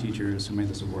thank my teachers who made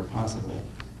this award possible.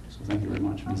 So thank you very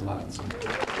much. It means a lot.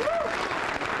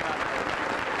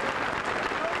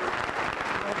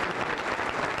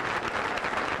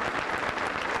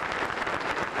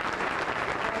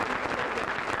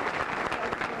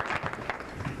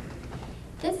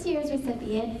 This year's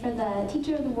recipient for the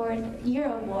Teacher of the Year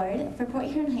Award for Port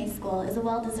Huron High School is a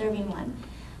well-deserving one.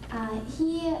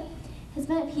 He has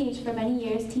been at PH for many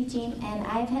years teaching, and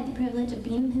I've had the privilege of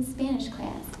being in his Spanish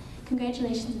class.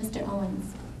 Congratulations, Mr.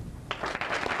 Owens.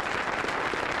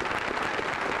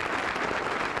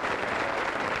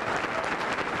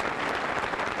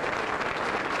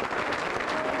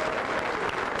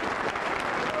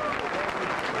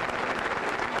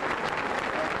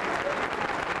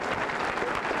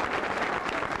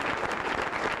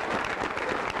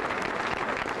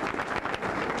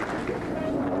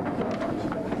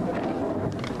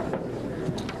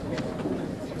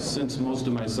 Since most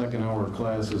of my second hour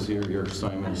class is here, your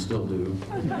assignment is still due.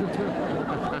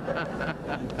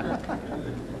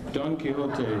 Don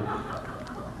Quixote,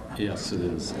 yes it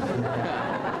is.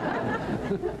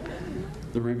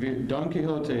 Don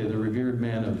Quixote, the revered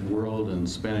man of the world and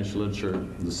Spanish literature,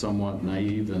 the somewhat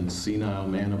naive and senile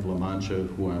man of La Mancha,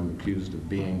 who I'm accused of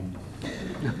being,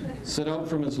 set out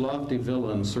from his lofty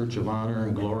villa in search of honor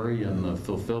and glory and the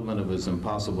fulfillment of his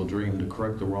impossible dream to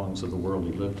correct the wrongs of the world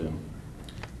he lived in.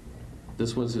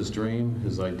 This was his dream,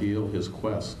 his ideal, his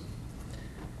quest.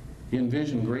 He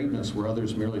envisioned greatness where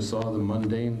others merely saw the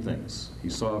mundane things. He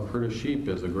saw a herd of sheep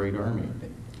as a great army.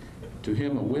 To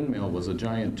him, a windmill was a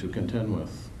giant to contend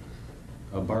with.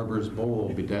 A barber's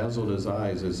bowl bedazzled his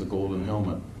eyes as a golden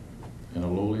helmet, and a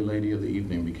lowly lady of the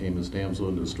evening became his damsel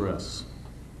in distress.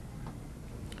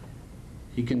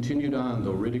 He continued on,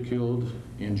 though ridiculed,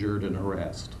 injured, and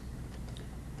harassed.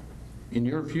 In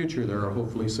your future, there are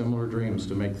hopefully similar dreams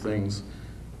to make things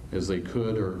as they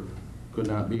could or could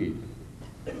not be.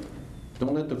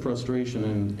 Don't let the frustration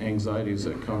and anxieties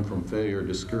that come from failure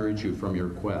discourage you from your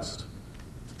quest.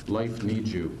 Life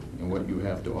needs you and what you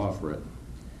have to offer it.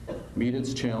 Meet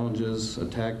its challenges,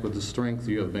 attack with the strength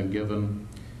you have been given,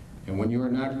 and when you are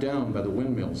knocked down by the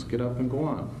windmills, get up and go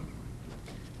on.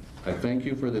 I thank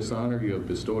you for this honor you have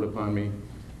bestowed upon me.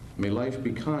 May life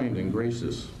be kind and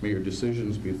gracious. May your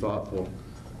decisions be thoughtful,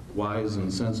 wise,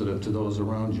 and sensitive to those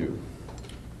around you.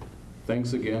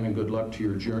 Thanks again, and good luck to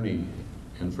your journey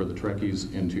and for the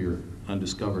Trekkies into your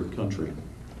undiscovered country.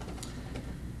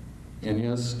 And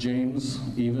yes, James,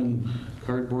 even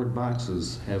cardboard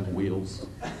boxes have wheels.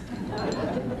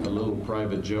 A little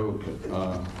private joke.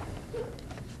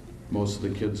 Most of the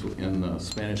kids in the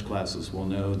Spanish classes will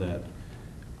know that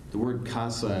the word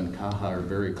casa and caja are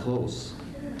very close.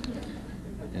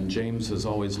 And James has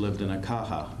always lived in a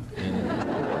caja.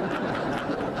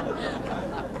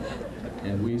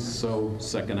 And we, so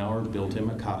second hour, built him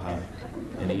a caja.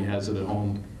 And he has it at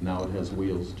home. Now it has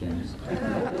wheels, James.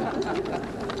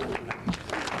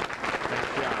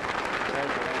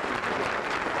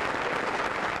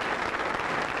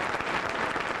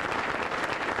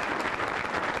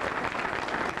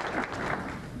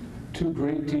 Two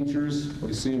great teachers.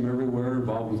 You see them everywhere,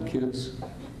 involved with kids.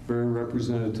 Very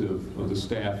representative of the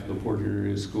staff of the Port Huron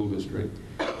Area School District.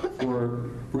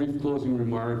 For brief closing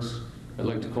remarks, I'd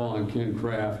like to call on Ken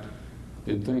Kraft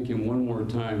and thank him one more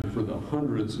time for the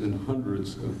hundreds and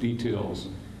hundreds of details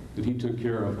that he took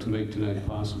care of to make tonight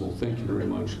possible. Thank you very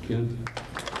much, Ken.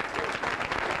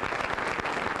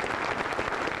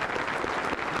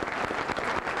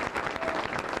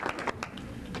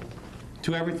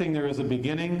 To everything there is a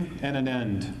beginning and an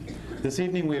end. This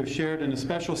evening we have shared in a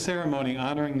special ceremony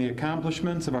honoring the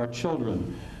accomplishments of our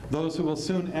children, those who will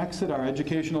soon exit our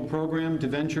educational program to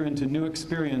venture into new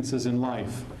experiences in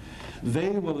life.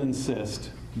 They will insist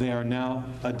they are now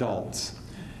adults,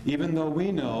 even though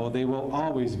we know they will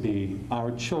always be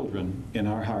our children in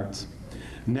our hearts.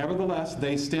 Nevertheless,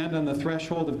 they stand on the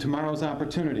threshold of tomorrow's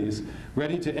opportunities,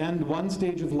 ready to end one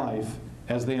stage of life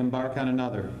as they embark on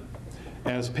another.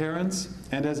 As parents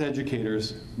and as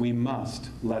educators, we must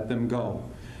let them go,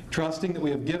 trusting that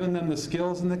we have given them the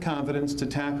skills and the confidence to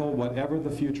tackle whatever the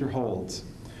future holds.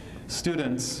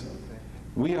 Students,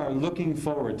 we are looking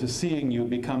forward to seeing you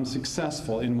become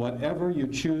successful in whatever you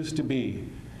choose to be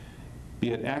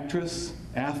it actress,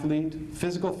 athlete,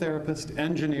 physical therapist,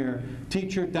 engineer,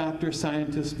 teacher, doctor,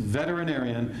 scientist,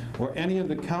 veterinarian, or any of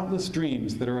the countless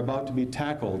dreams that are about to be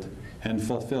tackled and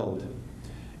fulfilled.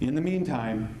 In the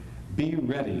meantime, be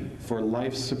ready for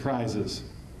life's surprises.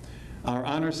 Our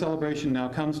honor celebration now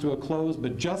comes to a close,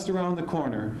 but just around the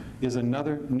corner is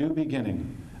another new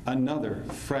beginning, another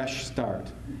fresh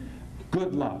start.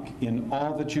 Good luck in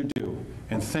all that you do,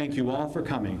 and thank you all for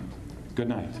coming. Good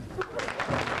night.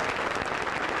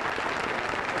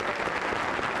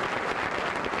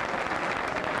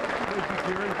 Thank you,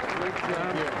 Kieran. Great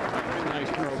job.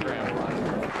 Nice program.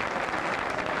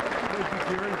 Thank you,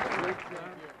 Kieran.